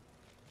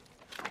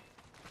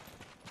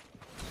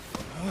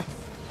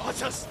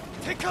 Archers,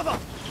 take cover!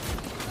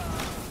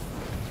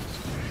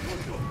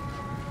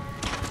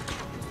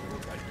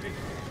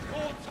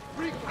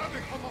 Wreak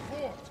havoc on the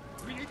fort!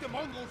 We need the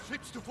Mongol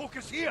ships to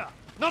focus here,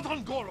 not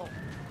on Goro!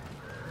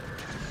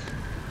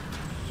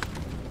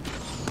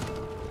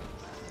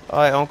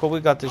 Alright, Uncle, we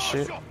got this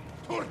shit.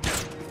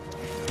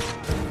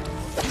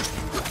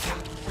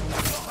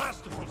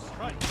 Masterful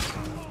strike!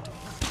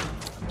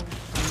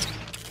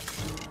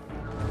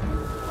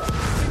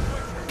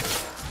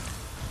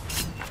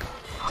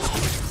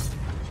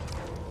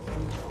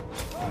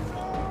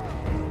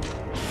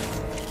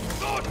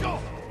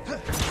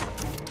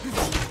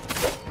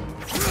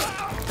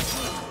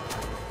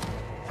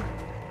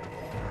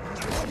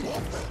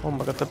 Oh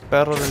my god, este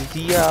perro del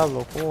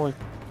diablo, coño.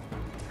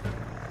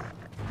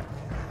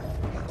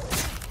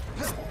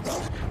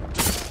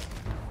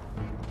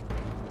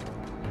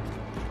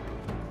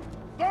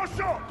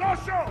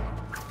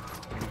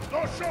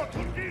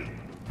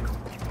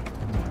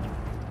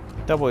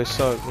 That boy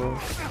sucks, bro.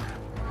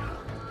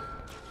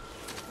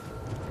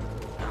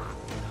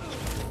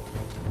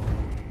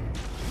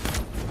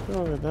 You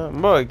don't get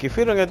down. Bro, if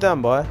you don't get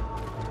down, boy.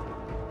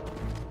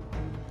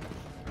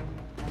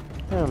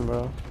 Damn,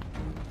 bro.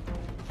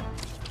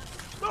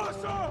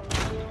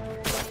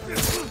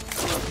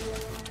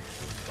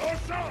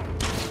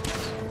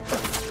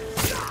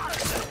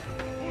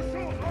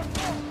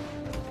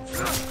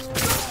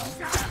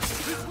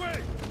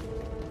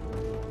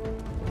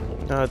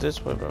 Nah,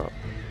 this way, bro.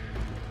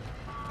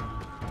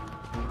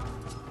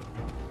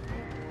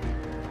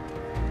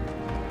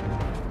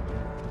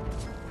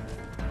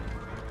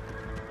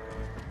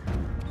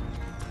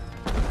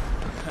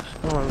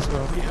 Come on, let's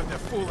go. We have their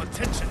full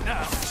attention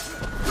now.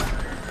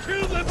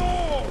 Kill them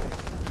all!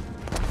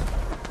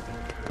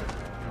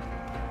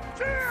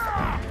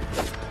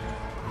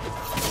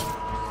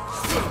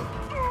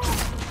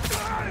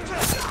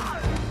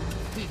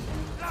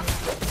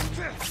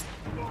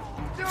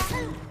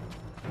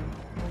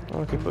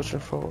 I'll keep pushing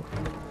forward.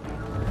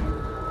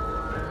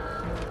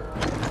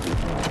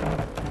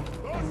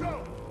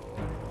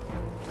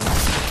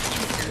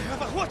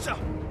 Watch out!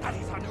 That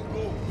is our new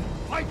goal.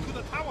 Fight to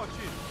the tower,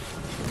 Jin.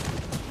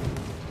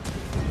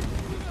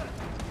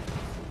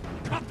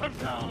 Cut them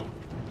down.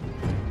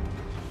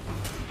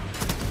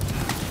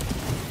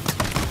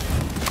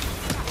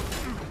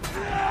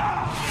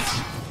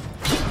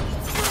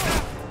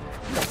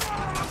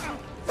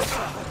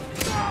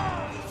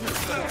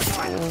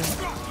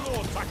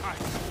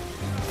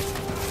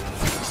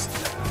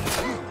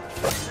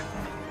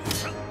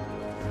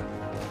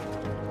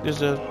 He's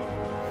dead.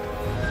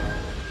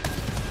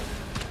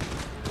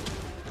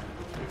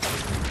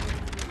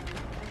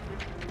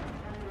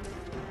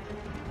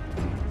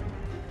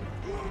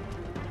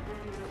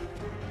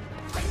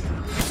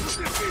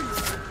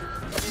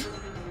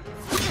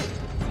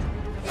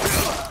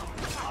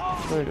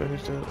 There you go,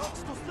 he's dead.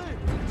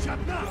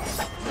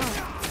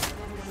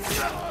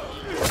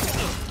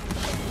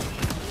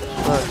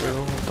 Right, dude.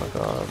 Oh my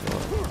god, bro.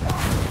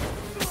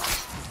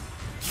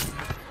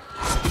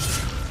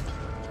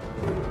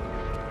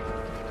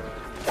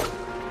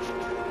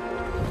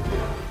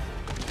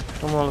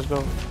 Come on, let's go.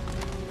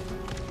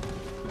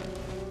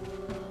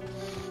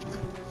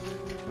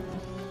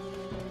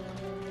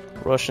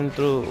 Rushing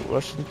through,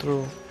 rushing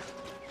through.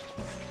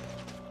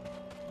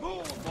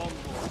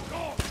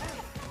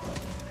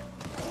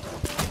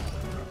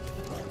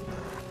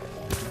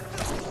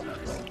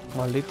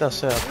 Maldita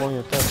sea,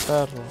 coño, este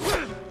perro.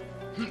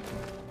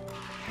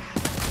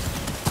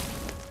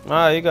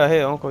 Ah, you got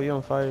hit, Uncle. You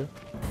on fire.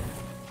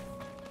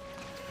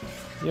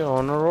 You're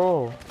on a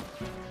roll.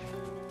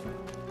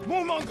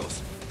 More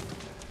Mongols!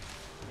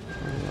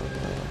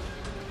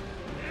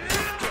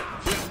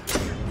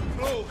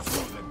 Flow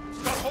through them!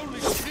 Stop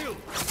holding still!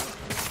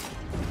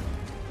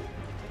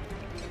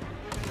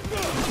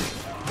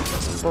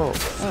 Bro.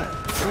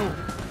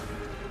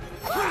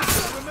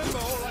 Remember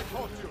all I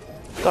taught you!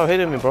 Stop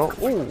hitting me, bro.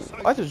 Ooh,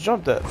 I just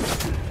jumped that.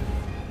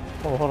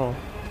 Oh, hold on.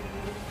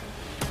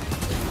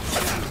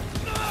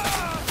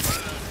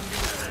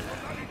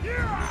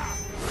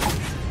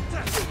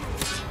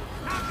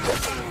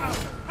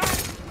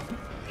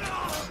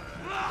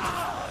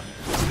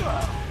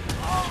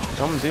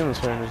 I'm demon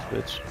slaying this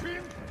bitch.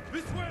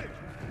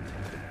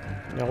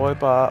 Ya voy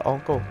pa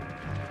Uncle.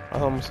 I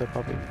almost said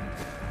puppy.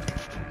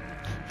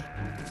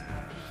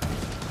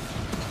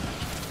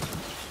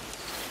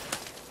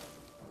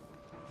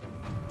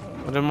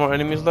 Are there more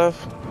enemies left?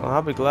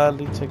 I'll be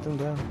gladly take them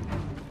down.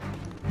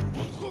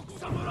 Look,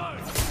 samurai!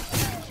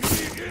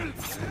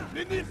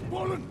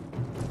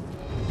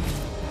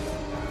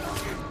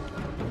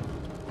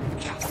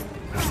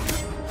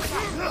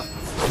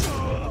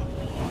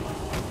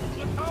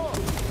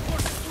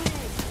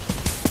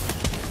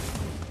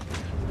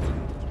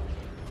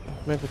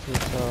 Make it to the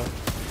top.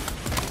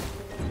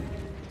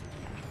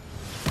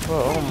 Bro,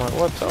 oh my,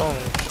 what the, oh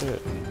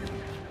shit.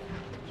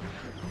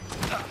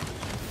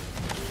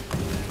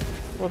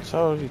 What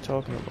tower is he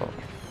talking about?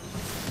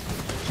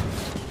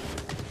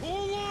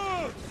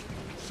 Forward!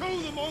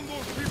 Show the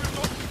Mongols we will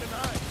not be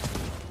denied!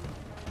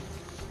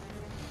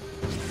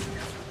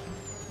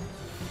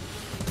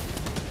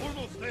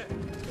 Almost there!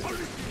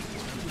 Hurry!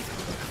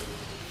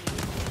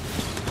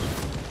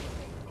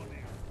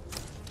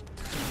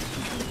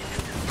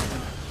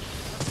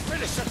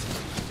 Finish it!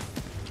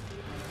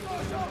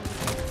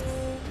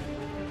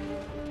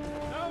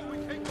 Now we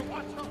take the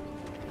watch out!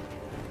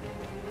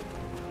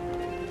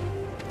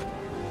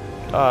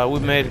 We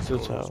made it to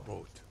the tower.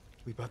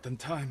 We bought them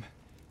time,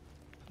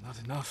 but not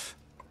enough.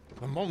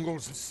 The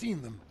Mongols have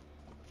seen them,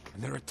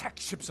 and their attack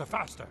ships are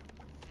faster.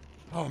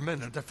 Our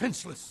men are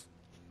defenseless.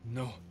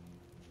 No,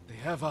 they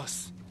have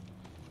us.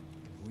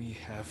 We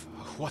have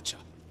a huacha.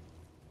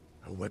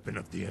 A weapon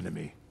of the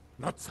enemy,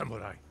 not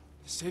samurai.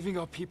 Saving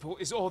our people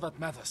is all that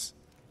matters.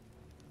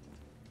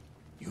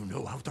 You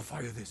know how to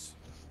fire this.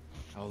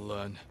 I'll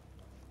learn.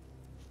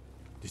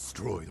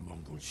 Destroy the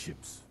Mongol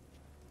ships.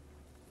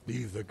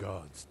 Leave the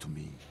guards to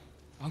me.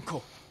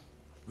 Uncle.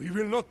 We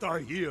will not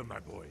die here, my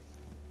boy.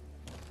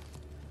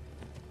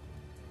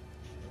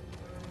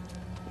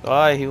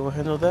 Alright, he will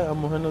handle that,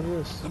 I'm gonna handle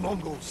this. The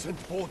Mongols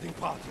sent boarding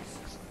parties.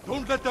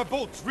 Don't let their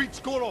boats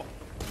reach Goro.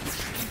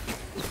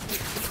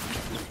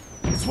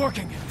 It's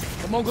working.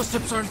 The Mongol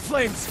ships are in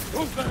flames.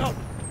 Don't let up.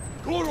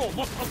 Goro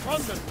must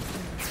confront them.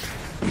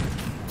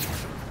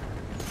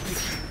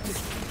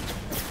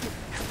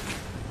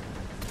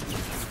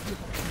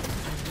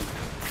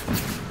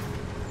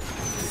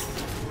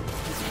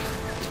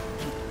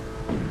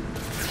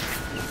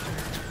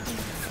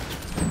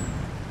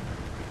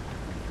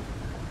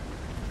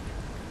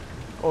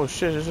 Oh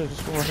shit,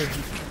 just one here.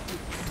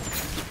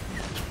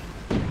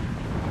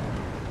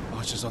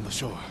 Archers on the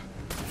shore.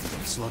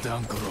 Slow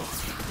down, Goro.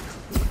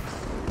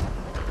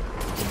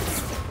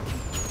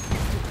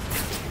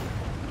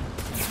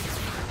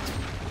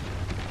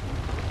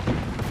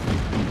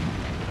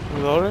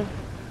 Reloading?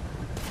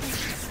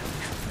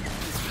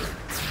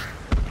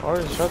 I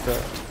already shot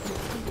that.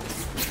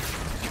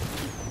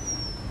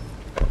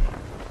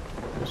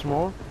 There's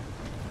more?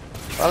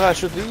 I gotta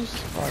shoot these?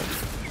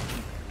 Alright.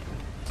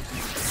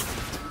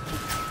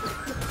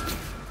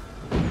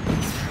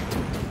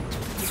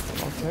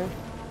 Okay.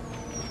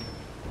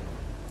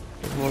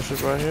 There's more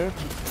shit right here.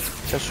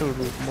 That should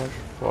be much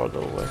farther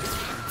away.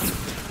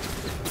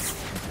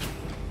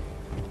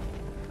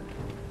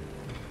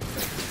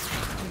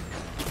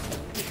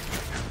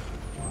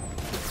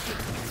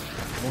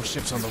 More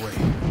ships on the way.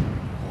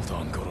 Hold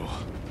on, Goro.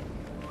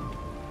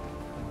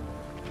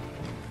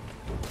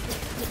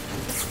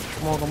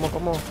 Come on, come on,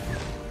 come on.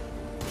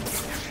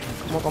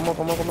 Come on, come on,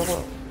 come on, come on, come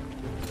on.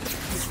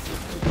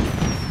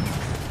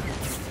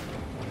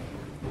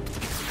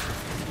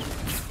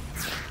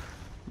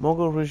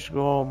 Mongol reach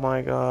goal, oh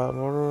my god.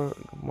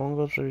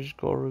 Mongols reach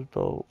goal is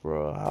dope,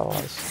 bro. How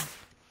awesome.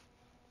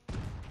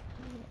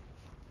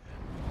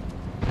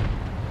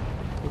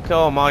 Okay,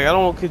 oh my god, I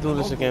don't want to keep doing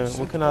this again.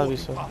 What can I be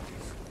so?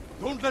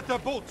 Don't let their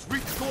boats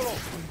reach Goro.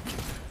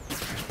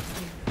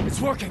 It's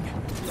working.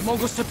 The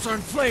Mongol ships are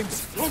in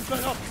flames. Don't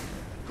let up.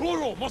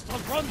 Goro must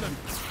outrun them.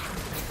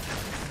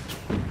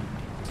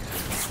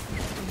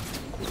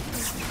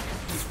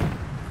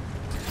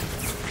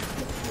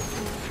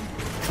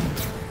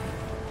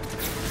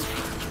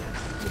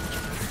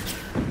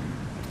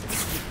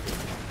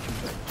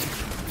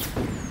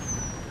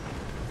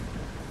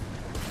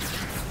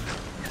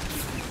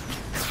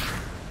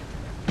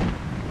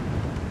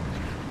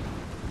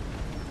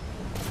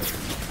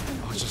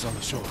 Archers on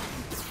the shore.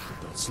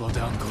 Don't slow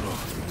down, Goro.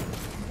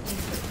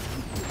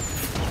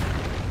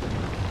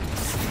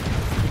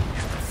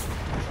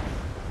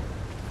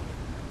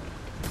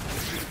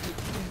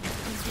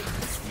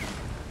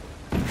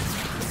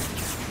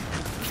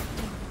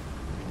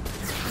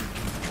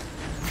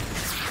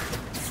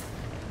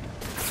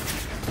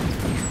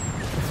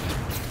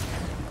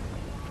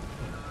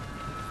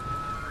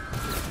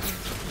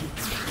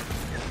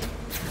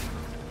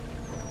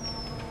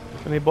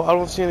 I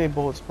don't see any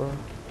bullets, bro.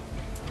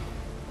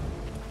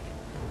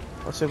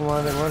 I'll take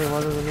mine.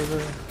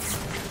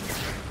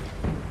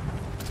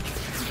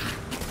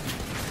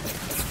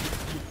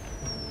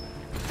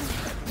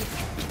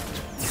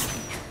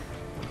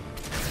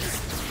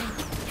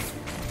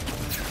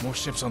 More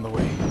ships on the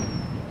way.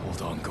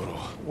 Hold on, Goro.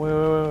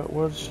 Wait.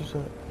 Where's the ships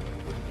at?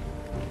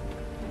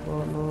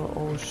 Oh, no.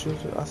 Oh, shoot.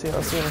 I see it.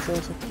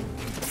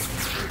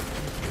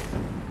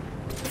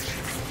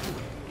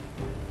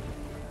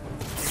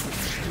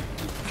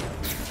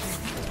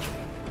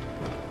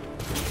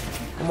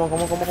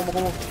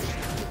 Come on.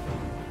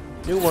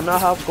 You will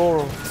not have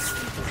Goro.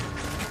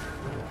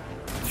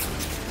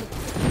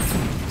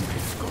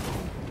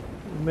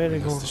 Made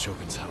it go. The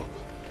Shogun's help.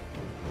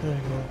 There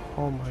you go.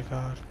 Oh my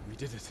god. We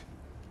did it.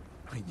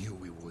 I knew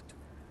we would.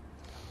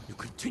 You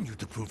continue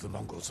to prove the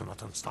Mongols are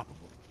not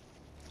unstoppable.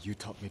 You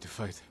taught me to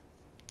fight.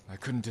 I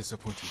couldn't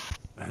disappoint you.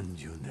 And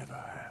you never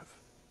have.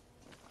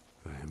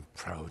 I am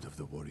proud of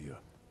the warrior.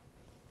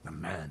 The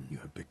man you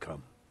have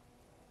become.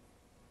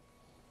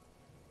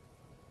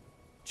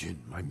 Jin,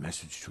 my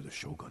message to the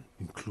Shogun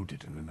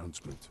included an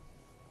announcement.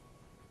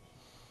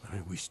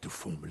 I wish to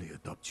formally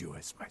adopt you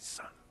as my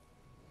son.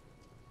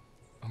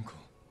 Uncle.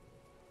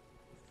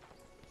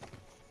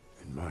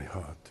 In my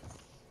heart,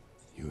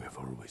 you have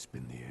always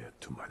been the heir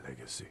to my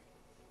legacy.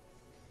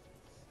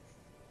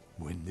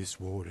 When this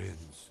war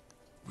ends,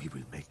 we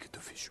will make it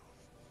official.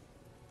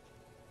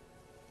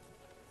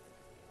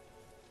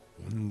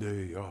 One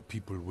day, our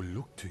people will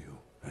look to you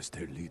as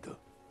their leader.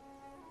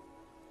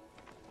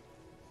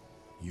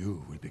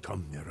 You will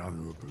become their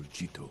honorable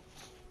Jito,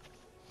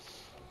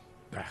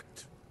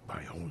 backed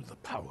by all the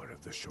power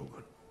of the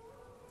Shogun.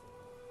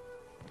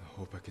 I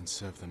hope I can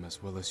serve them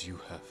as well as you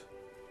have.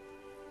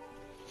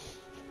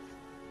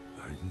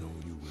 I know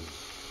you will.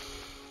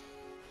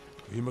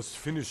 We must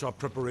finish our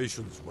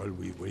preparations while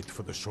we wait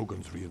for the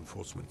Shogun's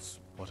reinforcements.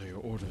 What are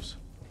your orders?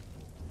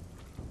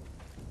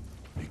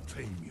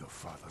 Reclaim your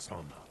father's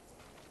armor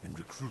and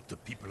recruit the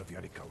people of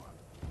Yarikawa.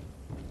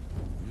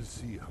 We'll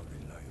see how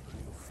reliable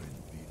your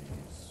friend really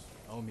is.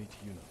 I'll meet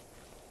Yuna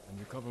and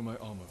recover my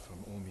armor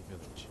from Omi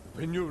village.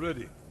 When you're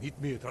ready, meet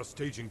me at our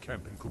staging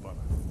camp in Kubara.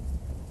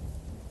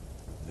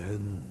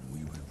 Then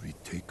we will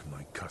retake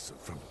my castle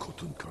from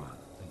Khotun Khan.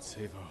 And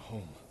save our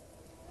home.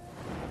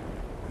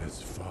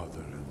 As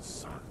father and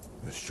son,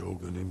 the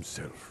Shogun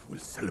himself will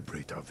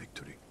celebrate our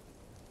victory.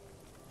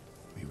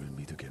 We will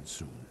meet again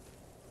soon.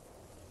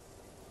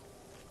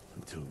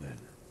 Until then,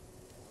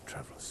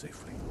 travel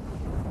safely.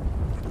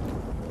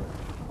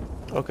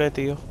 Okay,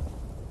 Theo.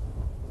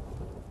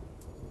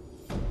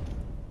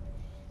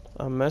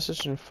 A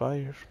message in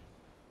fire.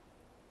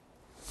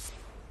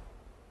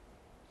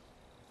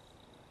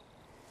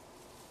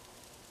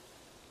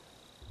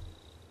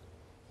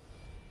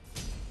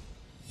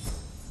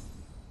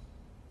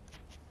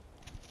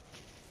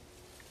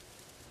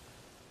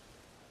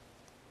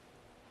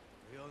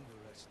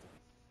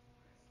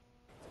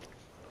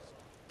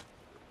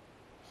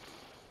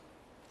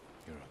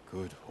 You're a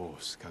good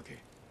horse, Kage.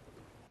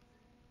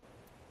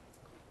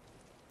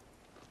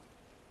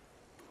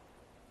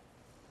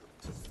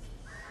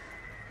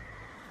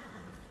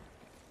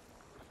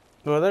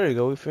 Well, there you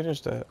go. We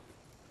finished that.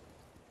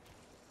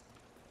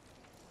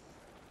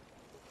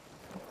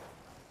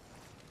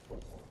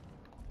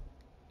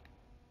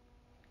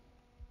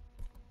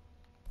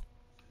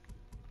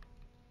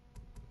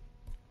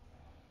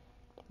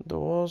 The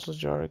walls of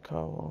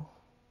Yarikawa.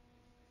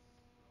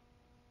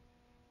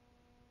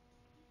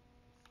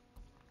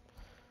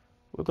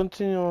 We'll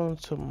continue on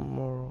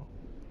tomorrow.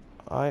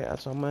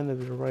 So I'm gonna end the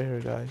video right here,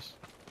 guys.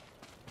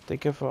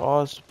 Thank you for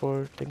all the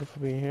support. Thank you for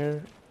being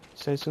here.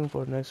 Stay tuned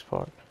for the next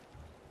part.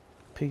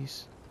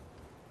 Peace.